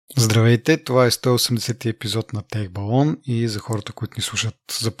Здравейте, това е 180-ти епизод на Тех Балон и за хората, които ни слушат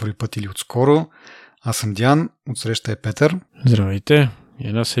за първи път или отскоро. Аз съм Диан, отсреща е Петър. Здравейте!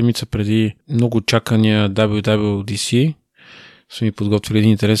 Една седмица преди много чакания WWDC сме ми подготвили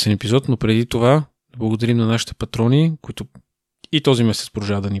един интересен епизод, но преди това благодарим на нашите патрони, които и този месец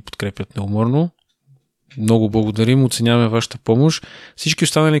продължават да ни подкрепят неуморно. Много благодарим, оценяваме вашата помощ. Всички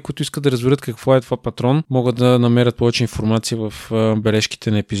останали, които искат да разберат какво е това патрон, могат да намерят повече информация в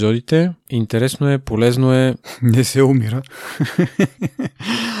бележките на епизодите. Интересно е, полезно е. Не се умира.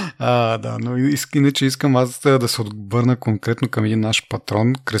 Да, но иначе искам аз да се отбърна конкретно към един наш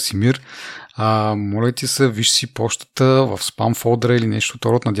патрон, Красимир. Моля ти се, виж си почтата в спам фолдъра или нещо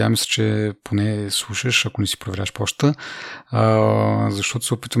второ. Надявам се, че поне слушаш, ако не си проверяш почта. Защото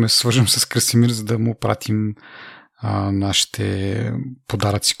се опитваме да се свържем с Красимир, за да му пратим нашите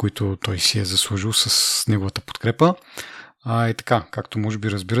подаръци, които той си е заслужил с неговата подкрепа. И така, както може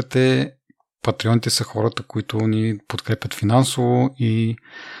би разбирате, патреоните са хората, които ни подкрепят финансово и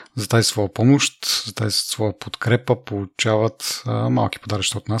за тази своя помощ, за тази своя подкрепа получават малки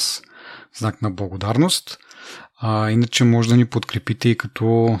подаръци от нас, знак на благодарност. Иначе може да ни подкрепите и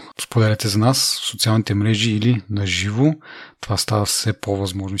като споделяте за нас в социалните мрежи или на живо. Това става все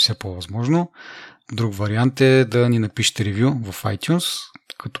по-възможно и все по-възможно. Друг вариант е да ни напишете ревю в iTunes,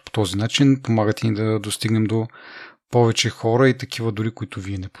 като по този начин помагате ни да достигнем до повече хора и такива дори, които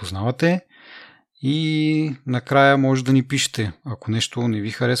вие не познавате. И накрая може да ни пишете, ако нещо не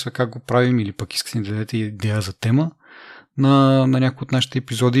ви харесва как го правим или пък искате да дадете идея за тема на някои от нашите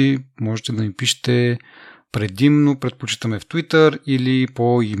епизоди, можете да ни пишете предимно, предпочитаме в Twitter или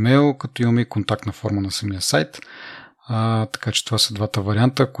по имейл, като имаме и контактна форма на самия сайт. Така че това са двата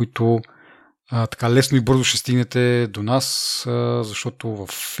варианта, които така лесно и бързо ще стигнете до нас, защото в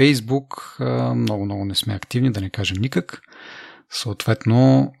Facebook много не сме активни, да не кажем никак.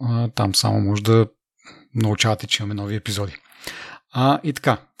 Съответно, там само може да научавате, че имаме нови епизоди. И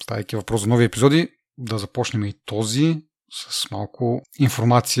така, ставайки въпрос за нови епизоди, да започнем и този с малко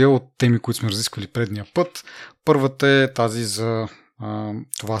информация от теми, които сме разисквали предния път. Първата е тази за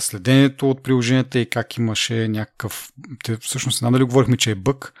това следението от приложенията и как имаше някакъв... Всъщност, не знам дали говорихме, че е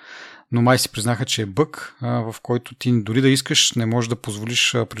бъг, но май си признаха, че е бъг, в който ти дори да искаш, не можеш да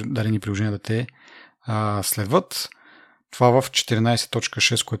позволиш дадени приложения да те следват. Това в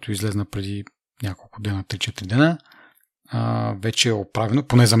 14.6, което излезна преди няколко дена, 3-4 дена, вече е оправено,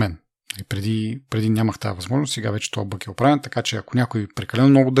 поне за мен. Преди нямах тази възможност, сега вече това бъг е оправен, така че ако някой прекалено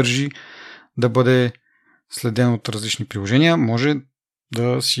много държи да бъде следен от различни приложения, може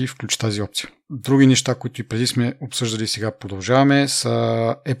да си включи тази опция. Други неща, които и преди сме обсъждали, сега продължаваме, са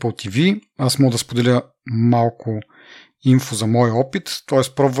Apple TV. Аз мога да споделя малко инфо за моя опит,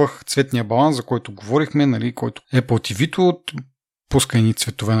 т.е. пробвах цветния баланс, за който говорихме, нали, който Apple TV-то пуска едни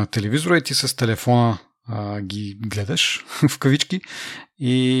цветове на телевизора и ти с телефона ги гледаш в кавички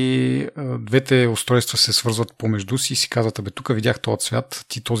и двете устройства се свързват помежду си и си казват, тук видях този цвят,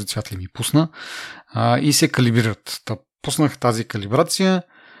 ти този цвят ли ми пусна, и се калибрират. Пуснах тази калибрация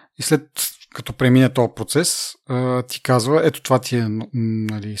и след като премине този процес, ти казва, ето това ти е,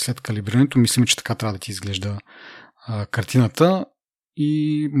 нали, след калибрирането, мислим, че така трябва да ти изглежда картината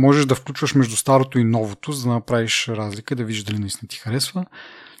и можеш да включваш между старото и новото, за да направиш разлика, да видиш дали наистина ти харесва.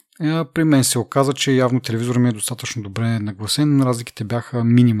 При мен се оказа, че явно телевизорът ми е достатъчно добре нагласен, разликите бяха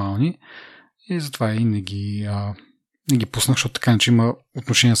минимални и затова и не ги пуснах, защото така че има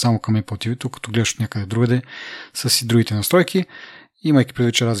отношение само към Apple TV-то, като гледаш от някъде другаде с и другите настройки. Имайки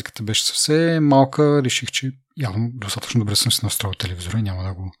предвид, че разликата беше съвсем малка, реших, че явно достатъчно добре съм си настроил телевизора и няма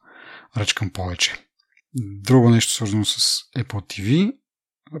да го ръчкам повече. Друго нещо свързано с Apple TV.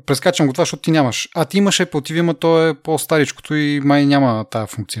 Прескачам го това, защото ти нямаш. Ти имаш Apple TV, но то е по-старичкото и май няма тая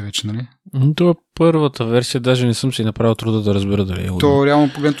функция вече, нали? Това е първата версия, даже не съм си направил труда да разбера дали е. То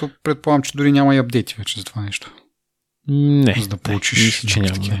реално погледнато предполагам, че дори няма и апдейти вече за това нещо. Не. За да получиш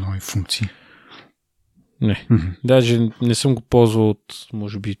такива нови функции. Не. Даже не съм го ползвал от,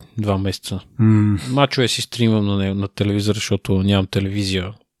 може би, 2 месеца. Мачове си стримам на телевизора, защото нямам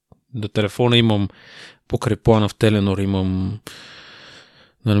телевизия. На телефона имам покрай плана в Теленор, имам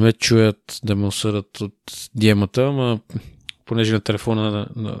да не ме чуят, да ме осъдат от диемата, ама понеже на телефона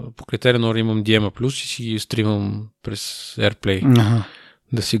покрай Теленор имам диема плюс и си ги стримам през AirPlay.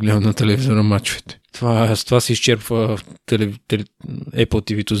 Да си гледам на телевизора мачовете. С това се изчерпва Apple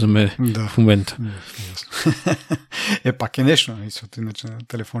TV-то за мен в момента. Пак е нещо, иначе на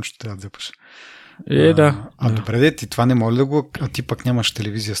телефончето трябва да взепаш. Да. Добре, ти това не може да го... ти пък нямаш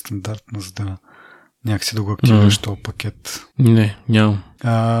телевизия стандартна, за да някакси да го активираш този пакет. Не, нямам.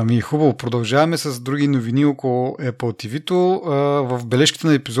 Хубаво. Продължаваме с други новини около Apple TV-то. В бележките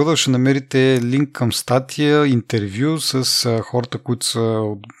на епизода ще намерите линк към статия, интервю с хората, които са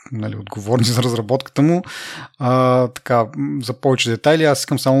отговорни за разработката му. Така, за повече детайли, аз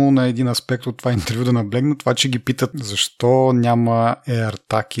искам само на един аспект от това интервю да наблегна. Това, че ги питат защо няма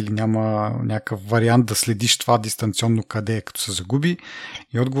AirTag или няма някакъв вариант да следиш това дистанционно къде е, като се загуби.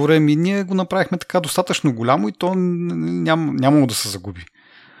 И отговорът е, ние го направихме така достатъчно голямо и то няма да се загуби.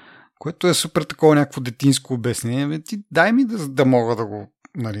 Което е супер такова някакво детинско обяснение. Ти дай ми да мога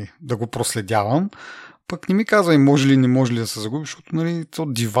да го проследявам. Пък не ми казвай може ли, не може ли да се загубиш, защото то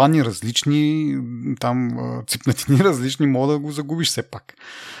дивани различни, там ципнатини различни, мога да го загубиш все пак.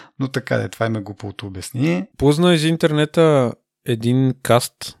 Но така това е глупавото обяснение. Позна из интернета един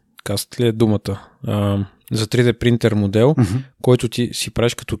каст ли е думата, за 3D принтер модел, който ти си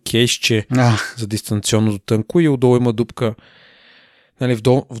правиш като кейсче за дистанционното тънко и отдолу има дупка.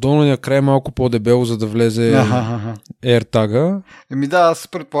 В долния край е малко по-дебело, за да влезе AirTag-а. Аз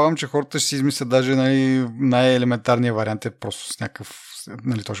предполагам, че хората ще си измислят даже най-елементарният вариант е просто с някакъв,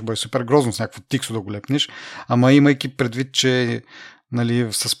 то ще бъде супер грозно, с някакво тиксо да го лепнеш. Ама имайки предвид, че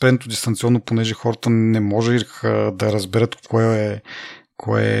с предното дистанционно, понеже хората не можеха да разберат кое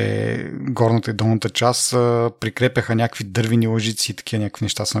е горната и долната част, прикрепяха някакви дървени лъжици и такива някакви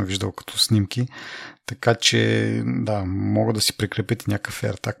неща съм виждал като снимки. Така че, мога да си прикрепите някакъв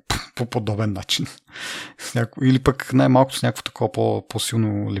AirTag по подобен начин. Или пък най-малко с някакво такова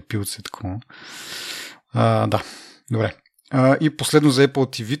по-силно лепилце. Такова. Добре. И последно за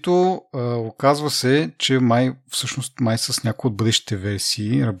Apple TV-то, оказва се, че май с някои от бъдещите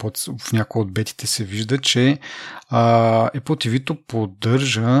версии, в някои от бетите се вижда, че Apple TV-то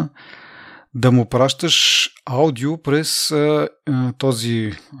поддържа да му пращаш аудио през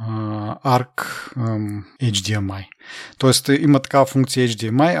този ARC HDMI. Тоест има такава функция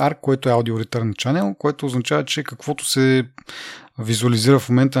HDMI, ARC, което е Audio Return Channel, което означава, че каквото се визуализира в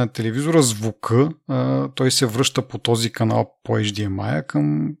момента на телевизора, звука, той се връща по този канал по HDMI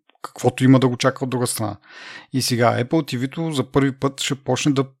към каквото има да го чака от друга страна. И сега Apple TV-то за първи път ще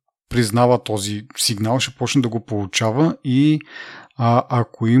почне да признава този сигнал, ще почне да го получава и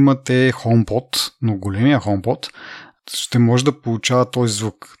ако имате HomePod, но големия HomePod, ще може да получава този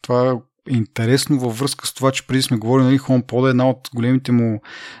звук. Това е интересно във връзка с това, че преди сме говорили, HomePod един от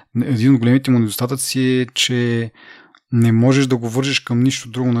големите му недостатъци е, че не можеш да го вържиш към нищо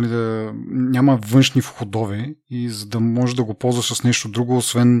друго, няма външни входове и за да можеш да го ползваш с нещо друго,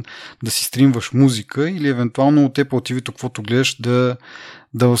 освен да си стримваш музика или евентуално от Apple TV-то, каквото гледаш,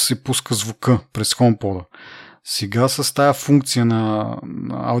 да се пуска звука през HomePod-а. Сега с тая функция на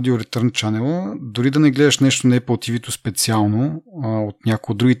Audio Return Channel, дори да не гледаш нещо на Apple TV-то специално от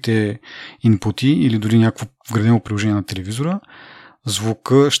някои от другите инпути или дори някакво вградено приложение на телевизора,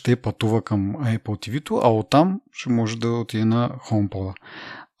 звука ще пътува към Apple TV-то, а оттам ще може да отиде на HomePod.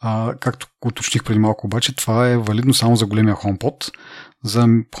 Както уточних преди малко обаче, това е валидно само за големия HomePod, за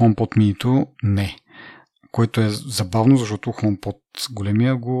HomePod mini-то не. Което е забавно, защото HomePod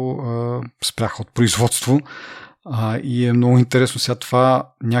големия го спряха от производство и е много интересно сега това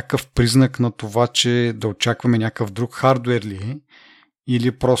някакъв признак на това, че да очакваме някакъв друг хардуер ли е,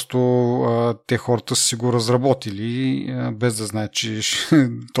 или просто те хората са си го разработили без да знаят, че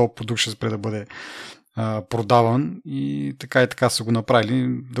този продукт ще спре да бъде продаван и така са го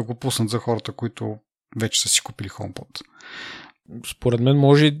направили да го пуснат за хората, които вече са си купили HomePod. Според мен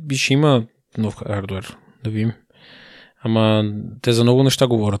може би ще има нов хардуер. Да видим. Ама те за много неща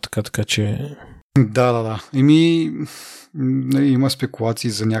говорят, така че... Да. Има спекулации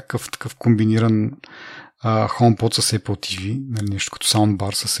за някакъв такъв комбиниран HomePod с Apple TV, нещо като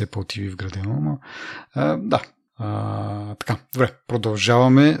саундбар с Apple TV вградено. Така, добре,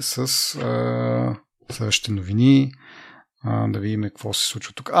 продължаваме с следващите новини. Да видим какво се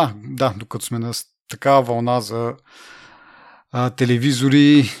случва тук. Докато сме на такава вълна за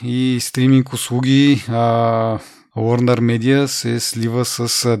телевизори и стриминг услуги, Warner Media се слива с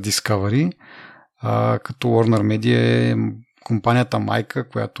Discovery, като Warner Media е компанията майка,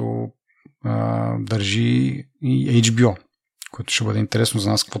 която държи и HBO, което ще бъде интересно за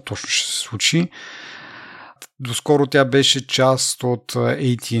нас какво точно ще се случи. Доскоро тя беше част от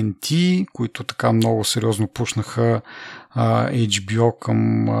AT&T, които така много сериозно пушнаха HBO към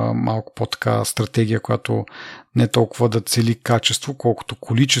малко по-така стратегия, която не толкова да цели качество, колкото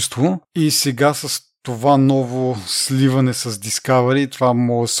количество. И сега с това ново сливане с Discovery, това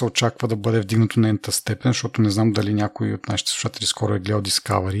може да се очаква да бъде вдигнато на ента степен, защото не знам дали някой от нашите слушатели скоро е гледал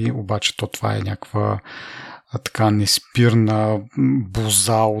Discovery, обаче това е някаква така неспирна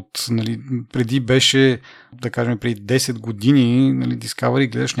боза от, нали, преди беше, да кажем, преди 10 години, нали,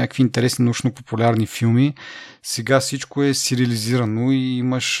 Discovery, гледаш някакви интересни научно-популярни филми, сега всичко е сериализирано и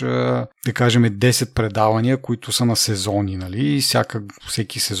имаш, да кажем, 10 предавания, които са на сезони, нали, и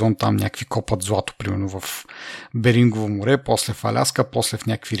всеки сезон там някакви копат злато, примерно в Берингово море, после в Аляска, после в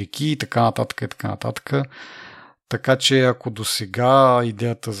някакви реки и така нататък и така нататък. Така че ако до сега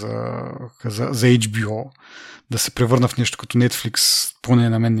идеята за HBO да се превърна в нещо като Netflix, поне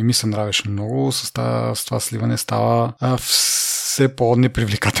на мен не ми се нравеше много, с това сливане става все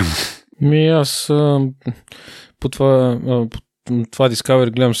по-непривлекателно. Аз по това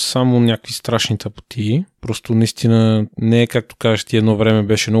Discovery гледам само някакви страшни тъпоти. Просто наистина не е както кажеш ти, едно време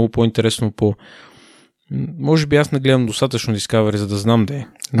беше много по-интересно може би аз не гледам достатъчно Discovery, за да знам да е.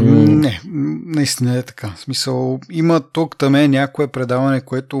 Не, наистина е така. В смисъл, има тук там някое предаване,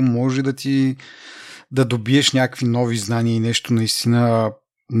 което може да добиеш някакви нови знания и нещо наистина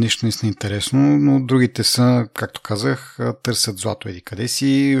интересно, но другите са, както казах, търсят злато еди къде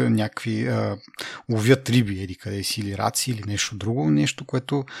си, някакви ловят риби еди къде си, или раци, или нещо друго, нещо,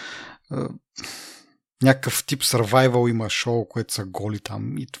 което някакъв тип survival има шоу, което са голи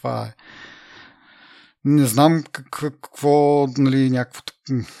там и това е. Не знам какво, нали, някаква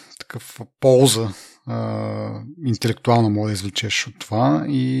такъв полза интелектуална може да извлечеш от това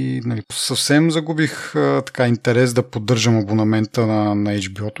и, нали, съвсем загубих така интерес да поддържам абонамента на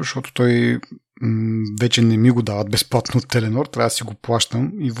HBO-то, защото той вече не ми го дават безплатно от Теленор, трябва да си го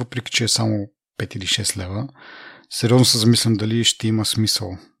плащам и въпреки, че е само 5 или 6 лева, сериозно се замислям дали ще има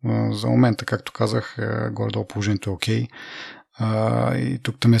смисъл. За момента, както казах, горе-долу положението е окей. И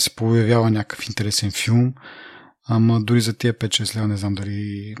тук там се появява някакъв интересен филм, ама дори за тия 5-6 лева не знам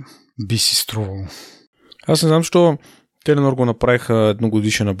дали би си струвало. Аз не знам, защо Теленор го направиха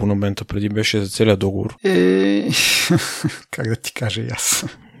едногодишен абонамента, преди беше за целия договор. Как да ти кажа и аз.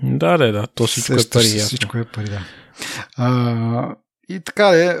 Да, то всичко е пари. Всичко е пари, да. И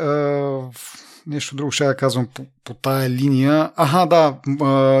така нещо друго ще да казвам по тая линия.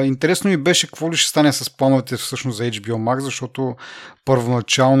 Интересно ми беше какво ли ще стане с плановете всъщност за HBO Max, защото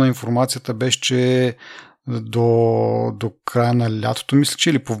първоначална информацията беше, че до края на лятото, мисля, че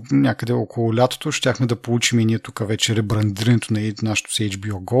или някъде около лятото щяхме да получим и ние тук вече ребрандирането на нашото си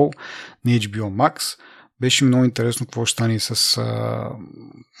HBO Go, на HBO Max. Беше много интересно какво ще стане с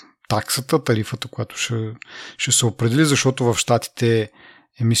таксата, тарифата, която ще се определи, защото в щатите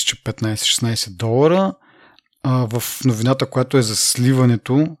мисля, че $15-16. В новината, която е за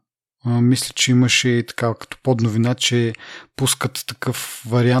сливането, мисля, че имаше и така като подновина, че пускат такъв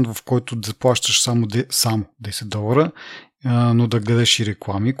вариант, в който да заплащаш само $10, но да гледаш и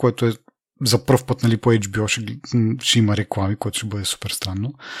реклами, което е за пръв път, нали, по HBO ще има реклами, което ще бъде супер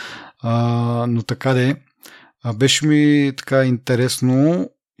странно. Но така де, беше ми така интересно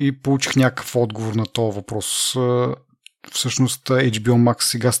и получих някакъв отговор на този въпрос. Всъщност HBO Max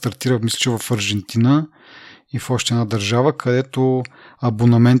сега стартира, мисля, че в Аржентина и в още една държава, където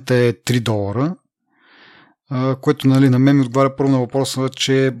абонаментът е $3, което, нали, на мен ми отговаря първо на въпроса,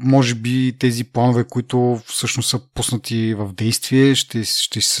 че може би тези планове, които всъщност са пуснати в действие, ще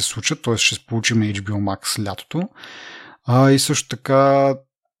се случат, т.е. ще получим HBO Max лятото. И също така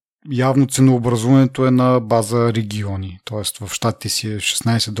явно ценообразуването е на база региони, т.е. в щатите си е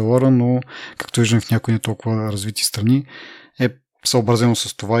 $16, но както виждам в някои не толкова развити страни е съобразено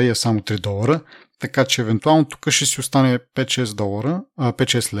с това и е само $3, така че евентуално тук ще си остане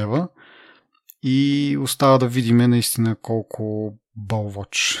 $5-6 лева и остава да видим наистина колко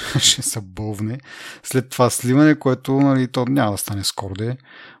бълвоч ще се бълвне след това сливане, което, нали, то няма да стане скоро де.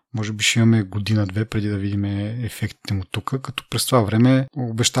 Може би ще имаме година-две преди да видим ефектите му тук, като през това време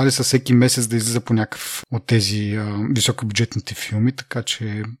обещали са всеки месец да излиза по някакъв от тези високобюджетните филми, така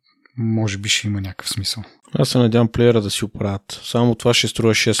че може би ще има някакъв смисъл. Аз се надявам плеера да си оправят. Само това ще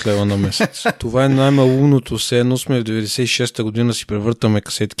струва 6 лева на месец. Това е най-малумното. Все едно сме в 96-та година си превъртаме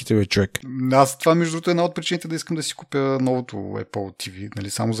касетките, бе, човек. Аз това, между другото, е една от причините да искам да си купя новото Apple TV. Нали,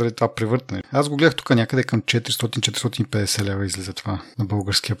 само заради това превъртане. Аз го гледах тук някъде към 400-450 лева излиза това на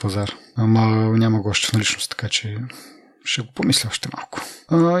българския пазар. Ама няма го още в наличност, така че ще го помисля още малко.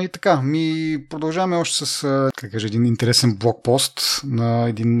 И така, продължаваме още с един интересен блогпост на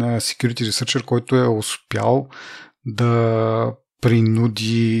един security researcher, който е успял да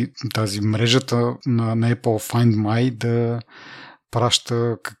принуди тази мрежата на Apple Find My да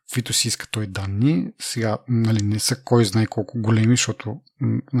праща каквито си иска той данни. Сега, нали, не са кой знае колко големи, защото,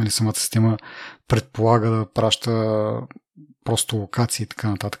 нали, самата система предполага да праща просто локации и така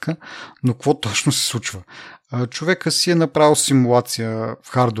нататък. Но какво точно се случва? Човека си е направил симулация в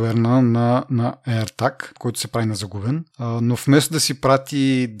хардуерна на AirTag, който се прави на загубен, но вместо да си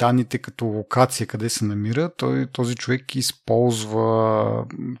прати данните като локация, къде се намира, този човек използва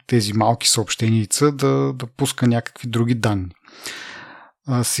тези малки съобщеница да пуска някакви други данни.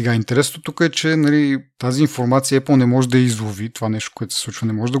 Сега, интересното тук е, че тази информация Apple не може да излови, това нещо, което се случва,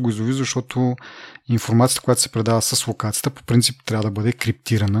 не може да го излови, защото информацията, която се предава с локацията, по принцип трябва да бъде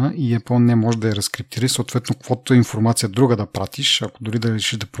криптирана и Apple не може да я разкриптира и съответно каквото информация друга да пратиш, ако дори да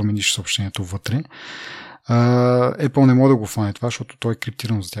решиш да промениш съобщението вътре, Apple не може да го фане това, защото той е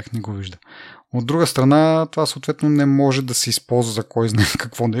криптиран за тях, не го вижда. От друга страна, това съответно не може да се използва за кой знае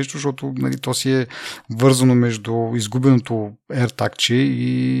какво нещо, защото то си е вързано между изгубеното AirTag-че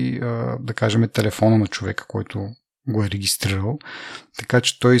и, да кажем, телефона на човека, който го е регистрирал. Така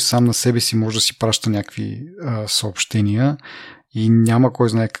че той сам на себе си може да си праща някакви съобщения и няма кой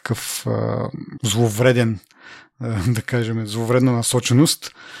знае какъв зловреден, да кажем, зловредна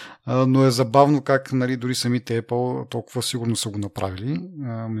насоченост. Но е забавно как дори самите Apple толкова сигурно са го направили,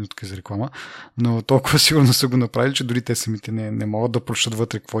 минутка за реклама, но толкова сигурно са го направили, че дори те самите не могат да прочитат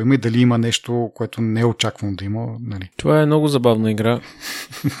вътре какво има и дали има нещо, което не е очаквано да има. Това е много забавна игра.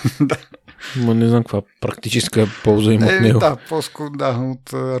 Да. Но не знам каква практическа полза има от него. Да, по-скоро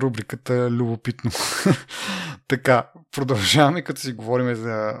от рубриката любопитно. Така, продължаваме, като си говорим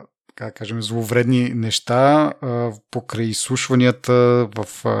за зловредни неща покрай изслушванията в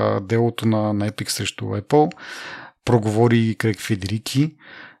делото на Epic срещу Apple. Проговори Крейг Федерики,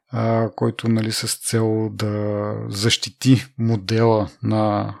 който с цел да защити модела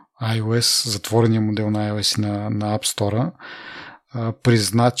на iOS, затворения модел на iOS и на App Store.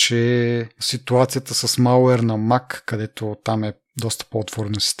 Призна, че ситуацията с malware на Mac, където там е доста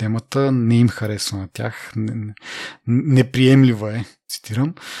по-отворена системата, не им харесва на тях. Неприемлива е,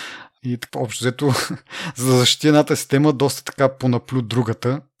 цитирам. И така, общо взето, за да защити едната система, доста така понаплю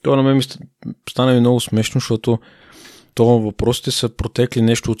другата. Това на мен ми стана много смешно, защото въпросите са протекли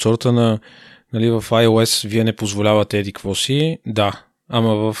нещо от сорта на в iOS вие не позволявате еди какво си, да,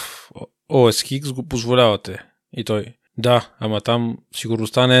 ама в OS X го позволявате. И той, да, ама там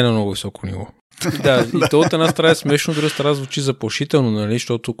сигурността не е на много високо ниво. Да, и то от една страна е смешно, от друга страна звучи заплашително,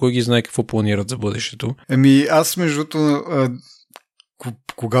 защото кой ги знае какво планират за бъдещето. Аз между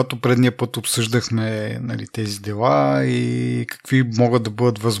когато предния път обсъждахме тези дела и какви могат да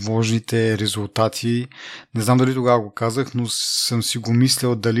бъдат възможните резултати, не знам дали тогава го казах, но съм си го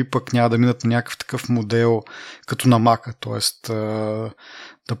мислял дали пък няма да минат на някакъв такъв модел като на Mac, т.е.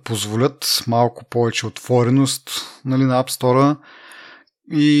 да позволят малко повече отвореност на App Store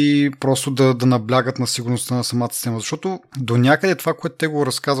и просто да наблягат на сигурността на самата система. Защото до някъде това, което те го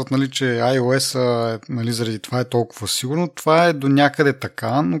разказват, че iOS заради това е толкова сигурно, това е до някъде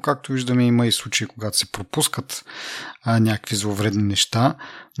така, но както виждаме има и случаи, когато се пропускат някакви зловредни неща,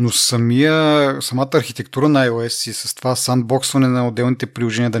 но самата архитектура на iOS и с това сандбоксване на отделните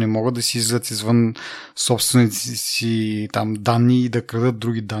приложения да не могат да си излизат извън собствените си там данни и да крадат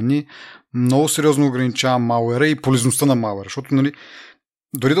други данни, много сериозно ограничава малуера и полезността на малуера, защото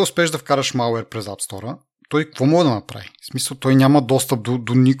дори да успееш да вкараш malware през App Store, той какво може да направи? В смисъл, той няма достъп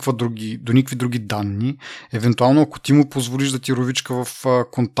до никакви други данни. Евентуално, ако ти му позволиш да ти ровичка в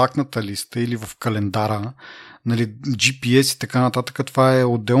контактната листа или в календара, GPS и така нататък, това е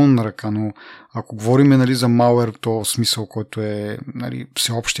отделно на ръка, но ако говорим за malware, то смисъл, който е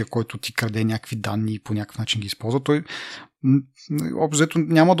всеобщия, който ти краде някакви данни и по някакъв начин ги използва, той обзето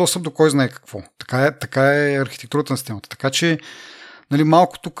няма достъп до кой знае какво. Така е архитектурата на системата. Така че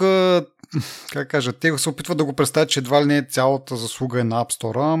малко тук, те се опитват да го представят, че едва ли не цялата заслуга е на App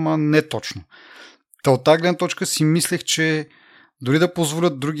Store, ама не точно. От тази гледна точка си мислех, че дори да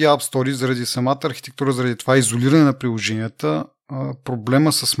позволят други App Store заради самата архитектура, заради това изолиране на приложенията,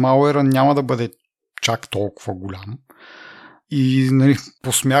 проблема с malware няма да бъде чак толкова голям. И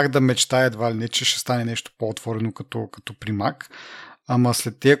посмях да мечтая едва ли не, че ще стане нещо по-отворено като при Mac. Ама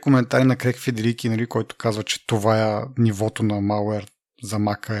след тези коментари на Крейг Федерики, който казва, че това е нивото на malware за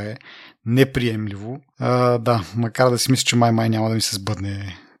Mac е неприемливо. Да, макар да си мисля, че май няма да ми се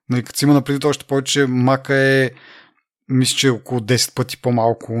сбъдне. Като си има напреди още повече, Mac е мисля, че около 10 пъти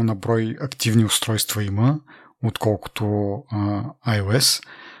по-малко на брой активни устройства има, отколкото iOS,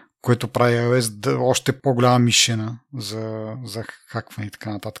 което прави iOS още по-голяма мишена за хакване и така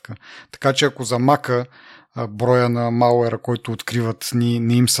нататък. Така че ако за Mac броя на малуера, който откриват,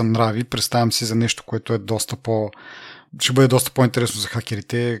 не им се нрави, представям си за нещо, което е ще бъде доста по-интересно за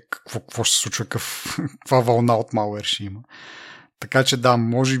хакерите, какво ще се случва, каква вълна от малуер ще има. Така че да,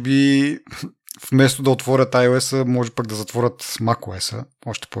 може би вместо да отворят iOS-а, може пък да затворят macOS-а.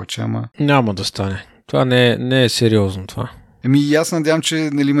 Още повече, ама... Няма да стане. Това не е сериозно това. И аз надявам, че,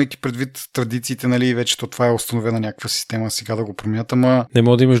 нали, имайки предвид традициите, нали, вече това е установена някаква система, сега да го променят, ама... Не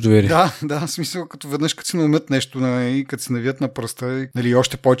мога да имаш доверие. Да, в смисъл, като веднъж, като си наумят нещо, нали, като си навият на пръста, нали,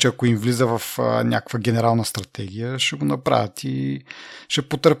 още повече, ако им влиза в някаква генерална стратегия, ще го направят и ще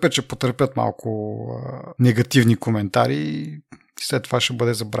потърпят малко негативни коментари и след това ще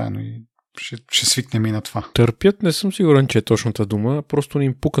бъде забравено и ще свикнем и на това. Търпят, не съм сигурен, че е точната дума, просто не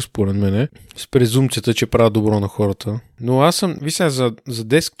им пука според мене, с презумцията, че правят добро на хората. Но аз съм, вися, за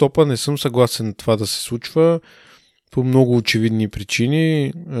десктопа не съм съгласен това да се случва по много очевидни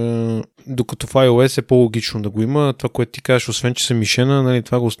причини, докато в iOS е по-логично да го има. Това, което ти кажеш, освен че са мишена, нали,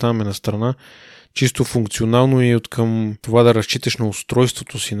 това го оставяме на страна. Чисто функционално и от към това да разчиташ на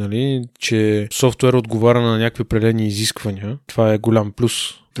устройството си, нали, че софтуер отговаря на някакви определени изисквания. Това е голям плюс.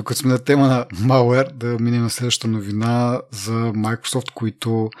 Тук сме на тема на malware, да минем на следващата новина за Microsoft,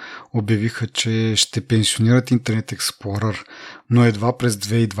 които обявиха, че ще пенсионират Internet Explorer, но едва през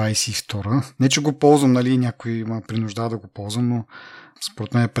 2022. Не, че го ползвам, нали, някой ме принуждава да го ползвам, но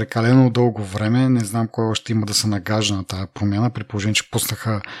според мен е прекалено дълго време. Не знам кой още има да се нагажда на тази промяна, при положение, че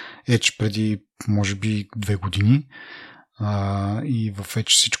пуснаха Edge преди, може би, 2 години. И в Edge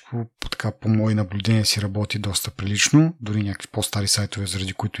всичко така, по мои наблюдения си работи доста прилично. Дори някакви по-стари сайтове,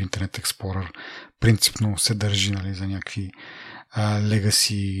 заради които Internet Explorer принципно се държи, нали, за някакви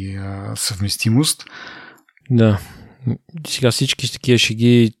legacy съвместимост. Да. Сега всички с такива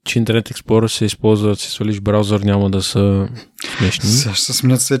шеги, че Internet Explorer се използва да си свалиш браузър, няма да са смешни. Сега ще се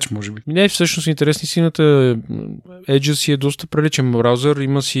сменят с Edge, може би. Не, всъщност интересни сината. Edge си е доста приличен браузър,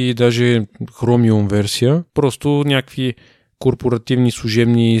 има си даже Chromium версия. Просто някакви корпоративни,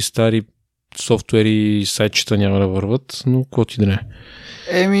 служебни, стари софтуери, сайтчета няма да върват, но какво ти да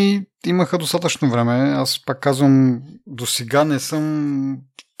не. Имаха достатъчно време. Аз пак казвам, до сега не съм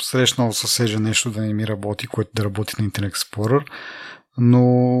срещнал със Edge нещо да не ми работи, което да работи на Internet Explorer,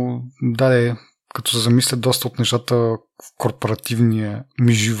 но като се замисля, доста от нещата в корпоративния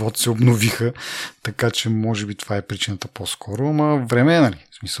ми живот се обновиха, така че може би това е причината по-скоро, ама време е, нали?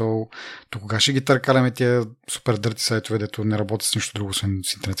 В смисъл, до кога ще ги търкаляме тия супер дърти сайтове, дето не работят с нищо друго, освен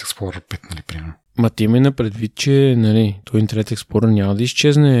с Internet Explorer 5, нали, примерно. Ма ти има на предвид, че, нали, той Internet Explorer няма да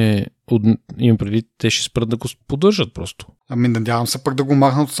изчезне. Имам предвид, те ще спрат да го поддържат просто. Надявам се пък да го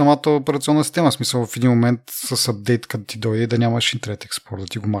махнат от самата операционна система. В смисъл, в един момент с апдейт, като ти дойде, да нямаш Internet Explorer, да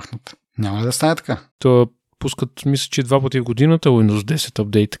ти го махнат. Няма ли да стане така? То пускат, мисля, че 2 пъти в годината Windows 10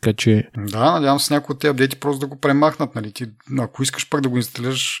 апдейт, така че... Да, надявам се някои от тези апдейти просто да го премахнат, нали? Ти, ако искаш пък да го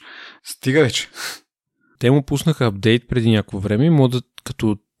инсталираш, стига вече. Те му пуснаха апдейт преди някакво време, може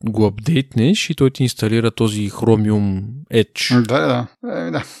като го апдейтнеш и той ти инсталира този Chromium Edge.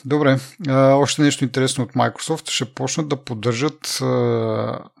 Да. Добре. Още нещо интересно от Microsoft. Ще почнат да поддържат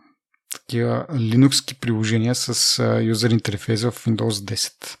такива Linux-ки приложения с юзер интерфейс в Windows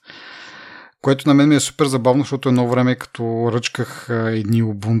 10. Което на мен ми е супер забавно, защото едно време, като ръчках едни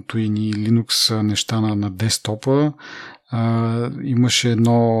Ubuntu и едни Linux неща на десктопа, имаше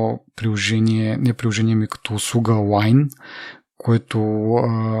едно приложение, не приложение ми като услуга Wine, което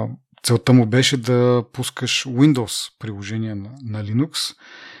целта му беше да пускаш Windows приложение на Linux,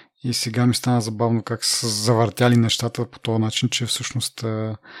 и сега ми стана забавно как са завъртяли нещата по този начин, че всъщност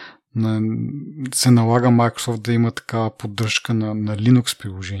се налага Microsoft да има такава поддръжка на Linux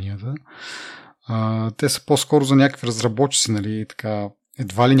приложенията. Те са по-скоро за някакви разработчици, нали, така,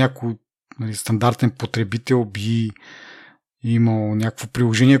 едва ли някой, нали, стандартен потребител би имал някакво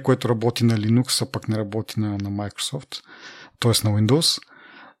приложение, което работи на Linux, а пък не работи на Microsoft, т.е. на Windows.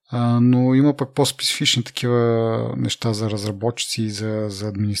 Но има пък по-специфични такива неща за разработчици и за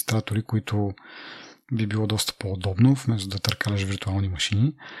администратори, които би било доста по-удобно, вместо да търкаляш виртуални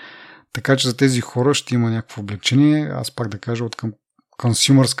машини. Така че за тези хора ще има някакво облегчение. Аз пак да кажа, от към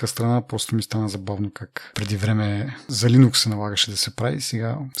консюмърска страна просто ми стана забавно как преди време за Linux се налагаше да се прави,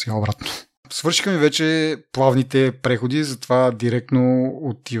 сега обратно. Свършиха ми вече плавните преходи, затова директно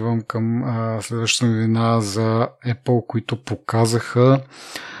отивам към следващата новина за Apple, които показаха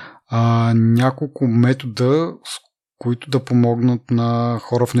няколко метода, с които да помогнат на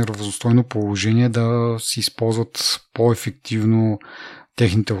хора в неравностойно положение да си използват по-ефективно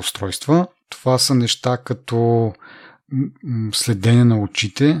техните устройства. Това са неща като следене на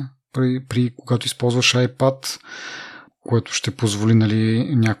очите, когато използваш iPad, което ще позволи,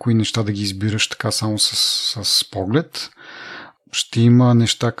 нали, някои неща да ги избираш така само с поглед. Ще има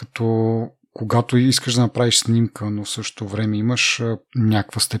неща като когато искаш да направиш снимка, но в същото време имаш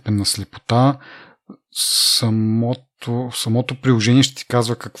някаква степен на слепота, самото приложение ще ти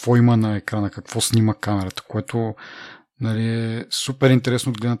казва какво има на екрана, какво снима камерата, което нали, е супер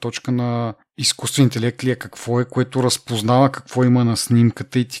интересно от гледна точка на изкуствен интелект ли е, какво е, което разпознава какво има на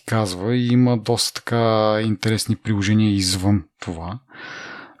снимката и ти казва. И има доста така интересни приложения извън това.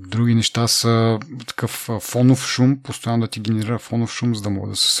 Други неща са такъв фонов шум, постоянно да ти генерира фонов шум, за да мога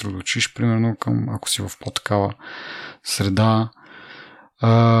да се съсредоточиш, примерно, ако си в по-такава среда.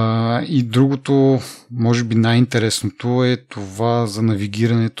 И другото, може би най-интересното е това за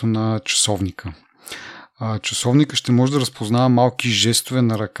навигирането на часовника. Часовника ще може да разпознава малки жестове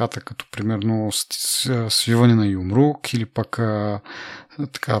на ръката, като примерно свиване на юмрук или пък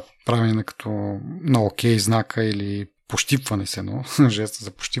така правене като на окей знака или пощипване се едно, жеста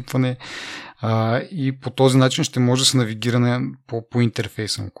за пощипване. И по този начин ще може да се навигиране по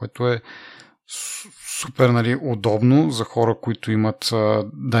интерфейса, което е супер нали, удобно за хора, които имат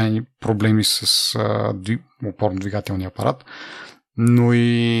дадени проблеми с опорно-двигателния апарат, но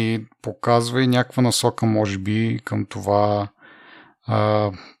и показва и някаква насока, може би, към това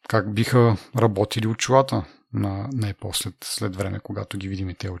как биха работили очилата на после след време, когато ги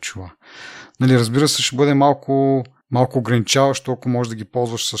видим те очила. Нали, разбира се, ще бъде малко ограничаващо, ако можеш да ги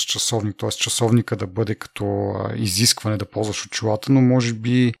ползваш с часовник, т.е. часовника да бъде като изискване да ползваш очилата, но може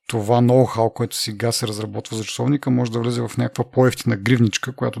би това ноу-хау, което сега се разработва за часовника, може да влезе в някаква по-евтина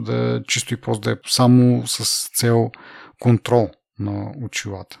гривничка, която да е чисто и просто да е само с цел контрол на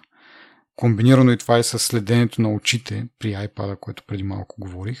очилата. Комбинирано и това и с следенето на очите при iPad, което преди малко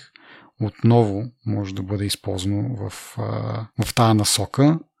говорих, отново може да бъде използвано в тази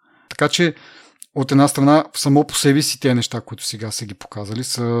насока. Така че от една страна, само по себе си тези неща, които сега са ги показали,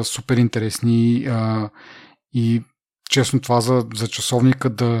 са супер интересни и честно това за часовника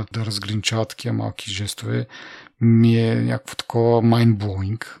да разграничава такива малки жестове ми е някакво такова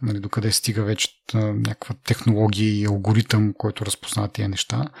mind-blowing, нали, докъде стига вече някаква технология и алгоритъм, който разпознава тези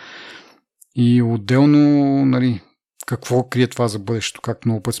неща. И отделно, нали, какво крие това за бъдещето, както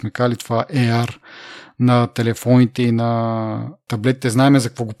много път сме казали, това AR на телефоните и на таблетите, знаеме за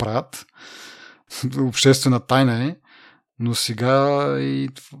какво го правят. Обществена тайна е, но сега и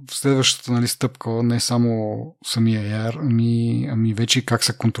следващата нали, стъпка не само самия AR, ами вече и как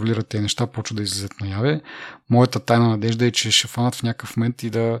се контролират тези неща, почва да излизат наяве. Моята тайна надежда е, че ще фанат в някакъв момент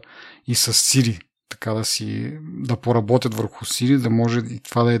и с Siri, така да поработят върху Siri, да може и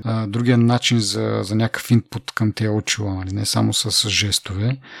това да е другия начин за някакъв инпут към тези очила, нали? Не само с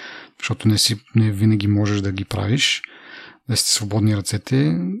жестове, защото не винаги можеш да ги правиш, да си свободни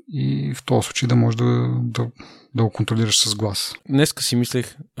ръцете и в този случай да можеш да го контролираш с глас. Днеска си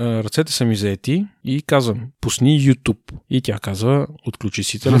мислех, ръцете са ми заети и казвам, пусни YouTube. И тя казва, отключи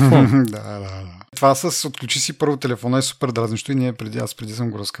си телефон. Да. Това с отключи си първо телефона е супер дразнещо и аз преди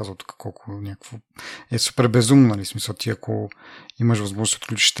съм го разказал тук колко някакво е супер безумно, нали? Смисъл ти ако имаш възможност да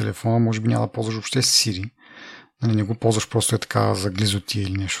отключиш телефона, може би няма да ползваш въобще Siri. Нали, не го ползваш просто е така за глизотия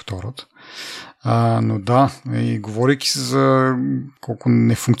или нещо от род. Но да, и говорейки се за колко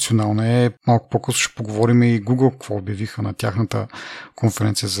нефункционална е, малко по-късно ще поговорим и Google какво обявиха на тяхната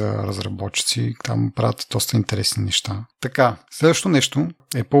конференция за разработчици. Там правят доста интересни неща. Така, следващото нещо,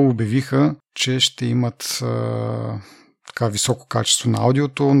 Apple обявиха, че ще имат така високо качество на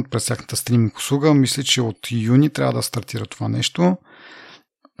аудиото през тяхната стриминг услуга. Мисля, че от юни трябва да стартира това нещо.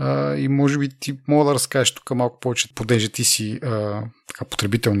 И може би ти мога да разкажеш тук малко повече, понеже ти си така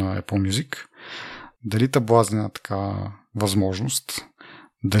потребител на Apple Music. Дали те блазни на така възможност?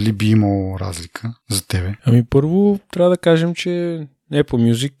 Дали би имало разлика за тебе? Ами първо трябва да кажем, че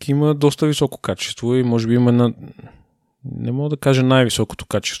Apple Music има доста високо качество и може би има не мога да кажа най-високото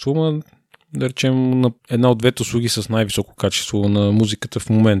качество, но да речем една от двете услуги с най-високо качество на музиката в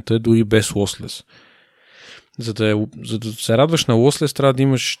момента, дори без Lossless. За да се радваш на Lossless, трябва да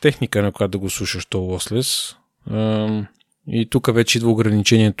имаш техника, на която да го слушаш то Lossless. И тук вече идва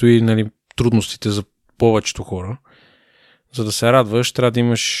ограничението и нали, трудностите за повечето хора. За да се радваш, трябва да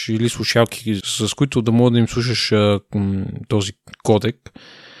имаш или слушалки, с които да мога да им слушаш този кодек,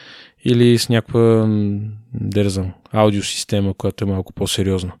 или с някаква аудиосистема, която е малко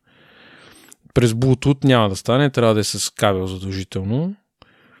по-сериозна. През Bluetooth няма да стане, трябва да е с кабел задължително.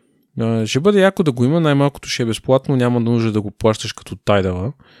 Ще бъде яко да го има, най-малкото ще е безплатно, няма нужда да го плащаш като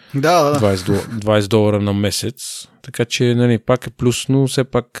Tidal. Да. $20 на месец, така че нали, пак е плюс, но все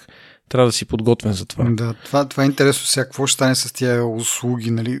пак трябва да си подготвен за това. Да, това е интересно сега, какво ще стане с тия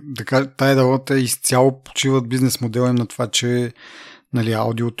услуги, нали, Tidal изцяло почиват бизнес модела на това, че нали,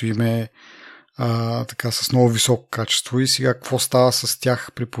 аудиото им е така с много високо качество и сега какво става с тях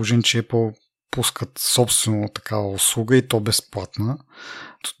при положение, че Apple пускат собствено такава услуга и то безплатна.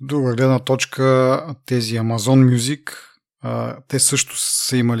 От друга гледна точка, тези Amazon Music, те също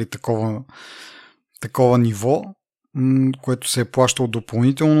са имали такова ниво, което се е плащало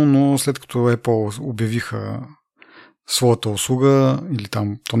допълнително, но след като Apple обявиха своята услуга, или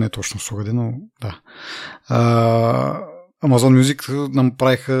там, то не е точно услуга, но да. Amazon Music нам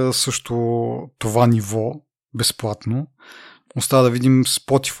правиха също това ниво безплатно. Остава да видим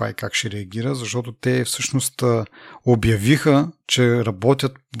Spotify как ще реагира, защото те всъщност обявиха, че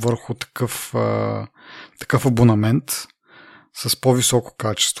работят върху такъв абонамент с по-високо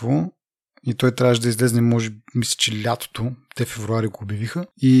качество и той трябваше да излезне, мисля, че лятото. Те февруари го обявиха.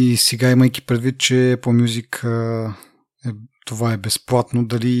 И сега, имайки предвид, че Apple Music това е безплатно,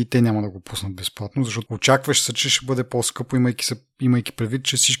 дали и те няма да го пуснат безплатно, защото очакваше се, че ще бъде по-скъпо, имайки предвид,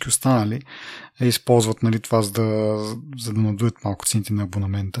 че всички останали използват това, за да надуят малко цените на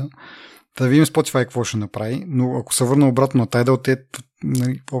абонамента. Да видим Spotify какво ще направи, но ако се върна обратно на Tidal, те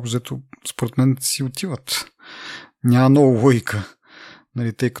общо според мен си отиват. Няма много логика,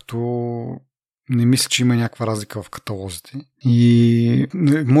 тъй като не мисля, че има някаква разлика в каталозите. И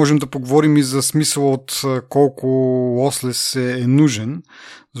можем да поговорим и за смисъл от колко Lossless е нужен,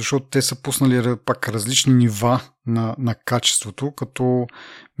 защото те са пуснали пак различни нива на качеството, като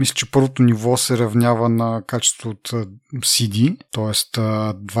мисля, че първото ниво се равнява на качество от CD, т.е.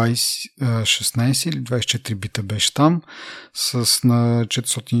 16 или 24 бита беше там, на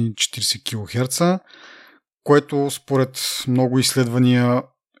 440 кГц, което според много изследвания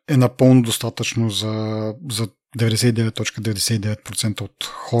е напълно достатъчно за 99.99% от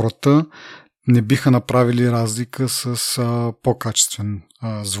хората. Не биха направили разлика с по-качествен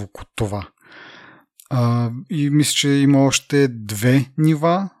звук от това. И мисля, че има още 2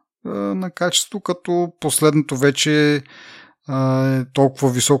 нива на качество, като последното вече е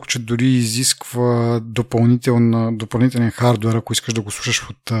толкова високо, че дори изисква допълнителен хардуер, ако искаш да го слушаш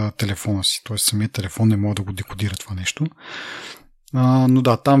от телефона си. Т.е. самият телефон не може да го декодира това нещо. Но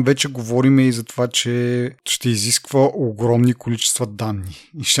да, там вече говорим и за това, че ще изисква огромни количества данни.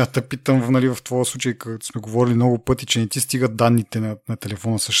 И ще те питам, в твоя случай, като сме говорили много пъти, че не ти стигат данните на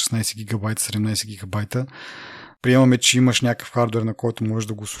телефона с 16 гигабайта, 17 гигабайта. Приемаме, че имаш някакъв хардуер, на който можеш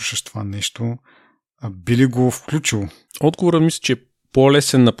да го слушаш това нещо. Би ли го включил? Отговорът мисля, че е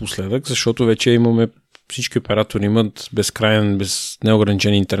по-лесен напоследък, защото вече имаме, всички оператори имат безкрайен, без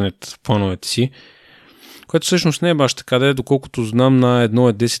неограничен интернет в плановете си, което всъщност не е баш така, доколкото знам, на едно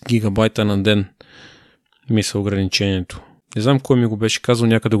е 10 гигабайта на ден мисля ограничението. Не знам кой ми го беше казал,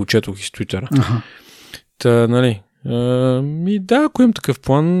 някъде го четох из Twitter. Да, ако имам такъв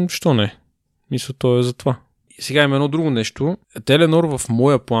план, що не? Мисля, то е за това. И сега има едно друго нещо. Теленор в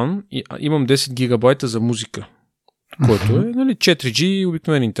моя план имам 10 гигабайта за музика, който е 4G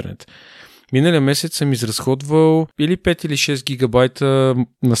обикновен интернет. Миналия месец съм изразходвал или 5 или 6 гигабайта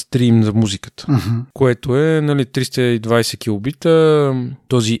на стрим за музиката, което е 320 килобита,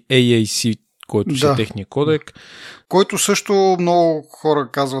 този AAC, който си е техния кодек. Който също много хора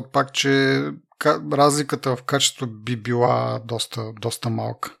казват пак, че разликата в качество би била доста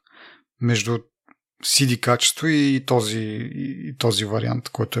малка между CD качество и този вариант,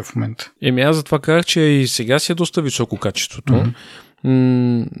 който е в момента. Аз затова казах, че и сега си е доста високо качеството.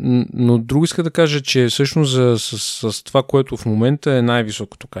 Но друго иска да кажа, че всъщност с това, което в момента е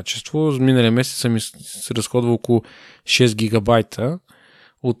най-високото качество, миналия месец съм разходвал около 6 гигабайта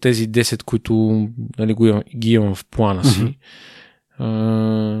от тези 10, които ги имам в плана си.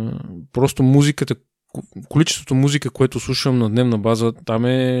 Просто музиката, количеството музика, което слушам на дневна база, там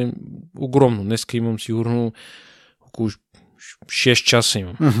е огромно. Днеска имам сигурно около 6 часа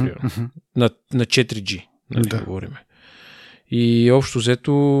имам на 4G, говориме. И общо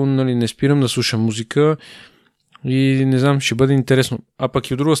взето не спирам да слушам музика и не знам, ще бъде интересно. А пък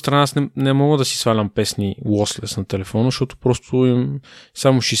и от друга страна аз не мога да си свалям песни Lossless на телефона, защото просто имам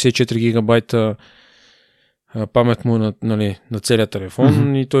само 64 гигабайта памет му на целия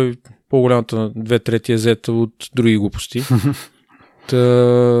телефон и той по-голямата 2/3 е взета от други глупости.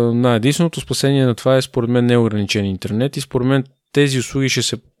 Единственото спасение на това е според мен неограничен интернет и според мен тези услуги ще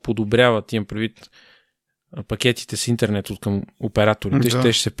се подобряват, имам предвид пакетите с интернет от към операторите,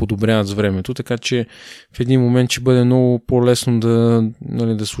 те ще се подобряват с времето, така че в един момент ще бъде много по-лесно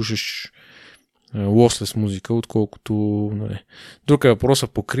да слушаш Lossless музика, отколкото друг е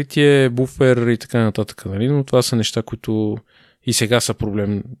въпросът покритие, буфер и така нататък, но това са неща, които и сега са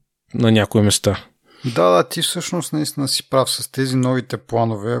проблем на някои места. Да, ти всъщност наистина си прав с тези новите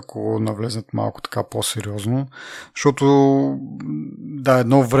планове, ако навлезнат малко така по-сериозно, защото да,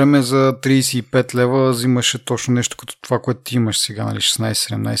 едно време за 35 лева взимаше точно нещо като това, което ти имаш сега, нали, 16,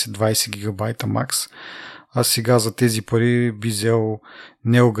 17, 20 гигабайта макс, а сега за тези пари би взел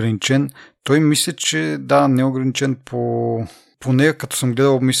неограничен. Той мисля, че да, неограничен поне като съм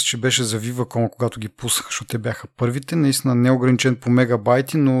гледал, мисля, че беше за Viva.com, когато ги пуснаха, защото те бяха първите. Наистина неограничен по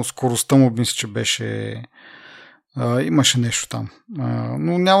мегабайти, но скоростта му мисля, че беше... имаше нещо там.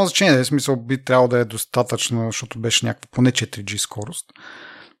 Но няма значение, в смисъл би трябвало да е достатъчно, защото беше някаква поне 4G скорост.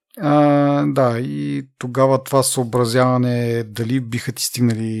 Да, и тогава това съобразяване дали биха ти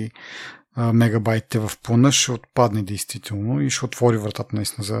стигнали мегабайтите в плана, ще отпадне действително и ще отвори вратата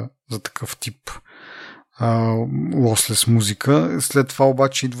наистина за такъв тип Lossless музика. След това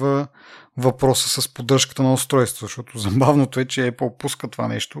обаче идва въпроса с поддръжката на устройство, защото забавното е, че Apple пуска това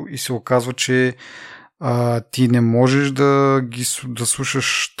нещо и се оказва, че ти не можеш да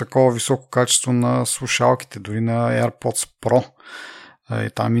слушаш такова високо качество на слушалките, дори на AirPods Pro.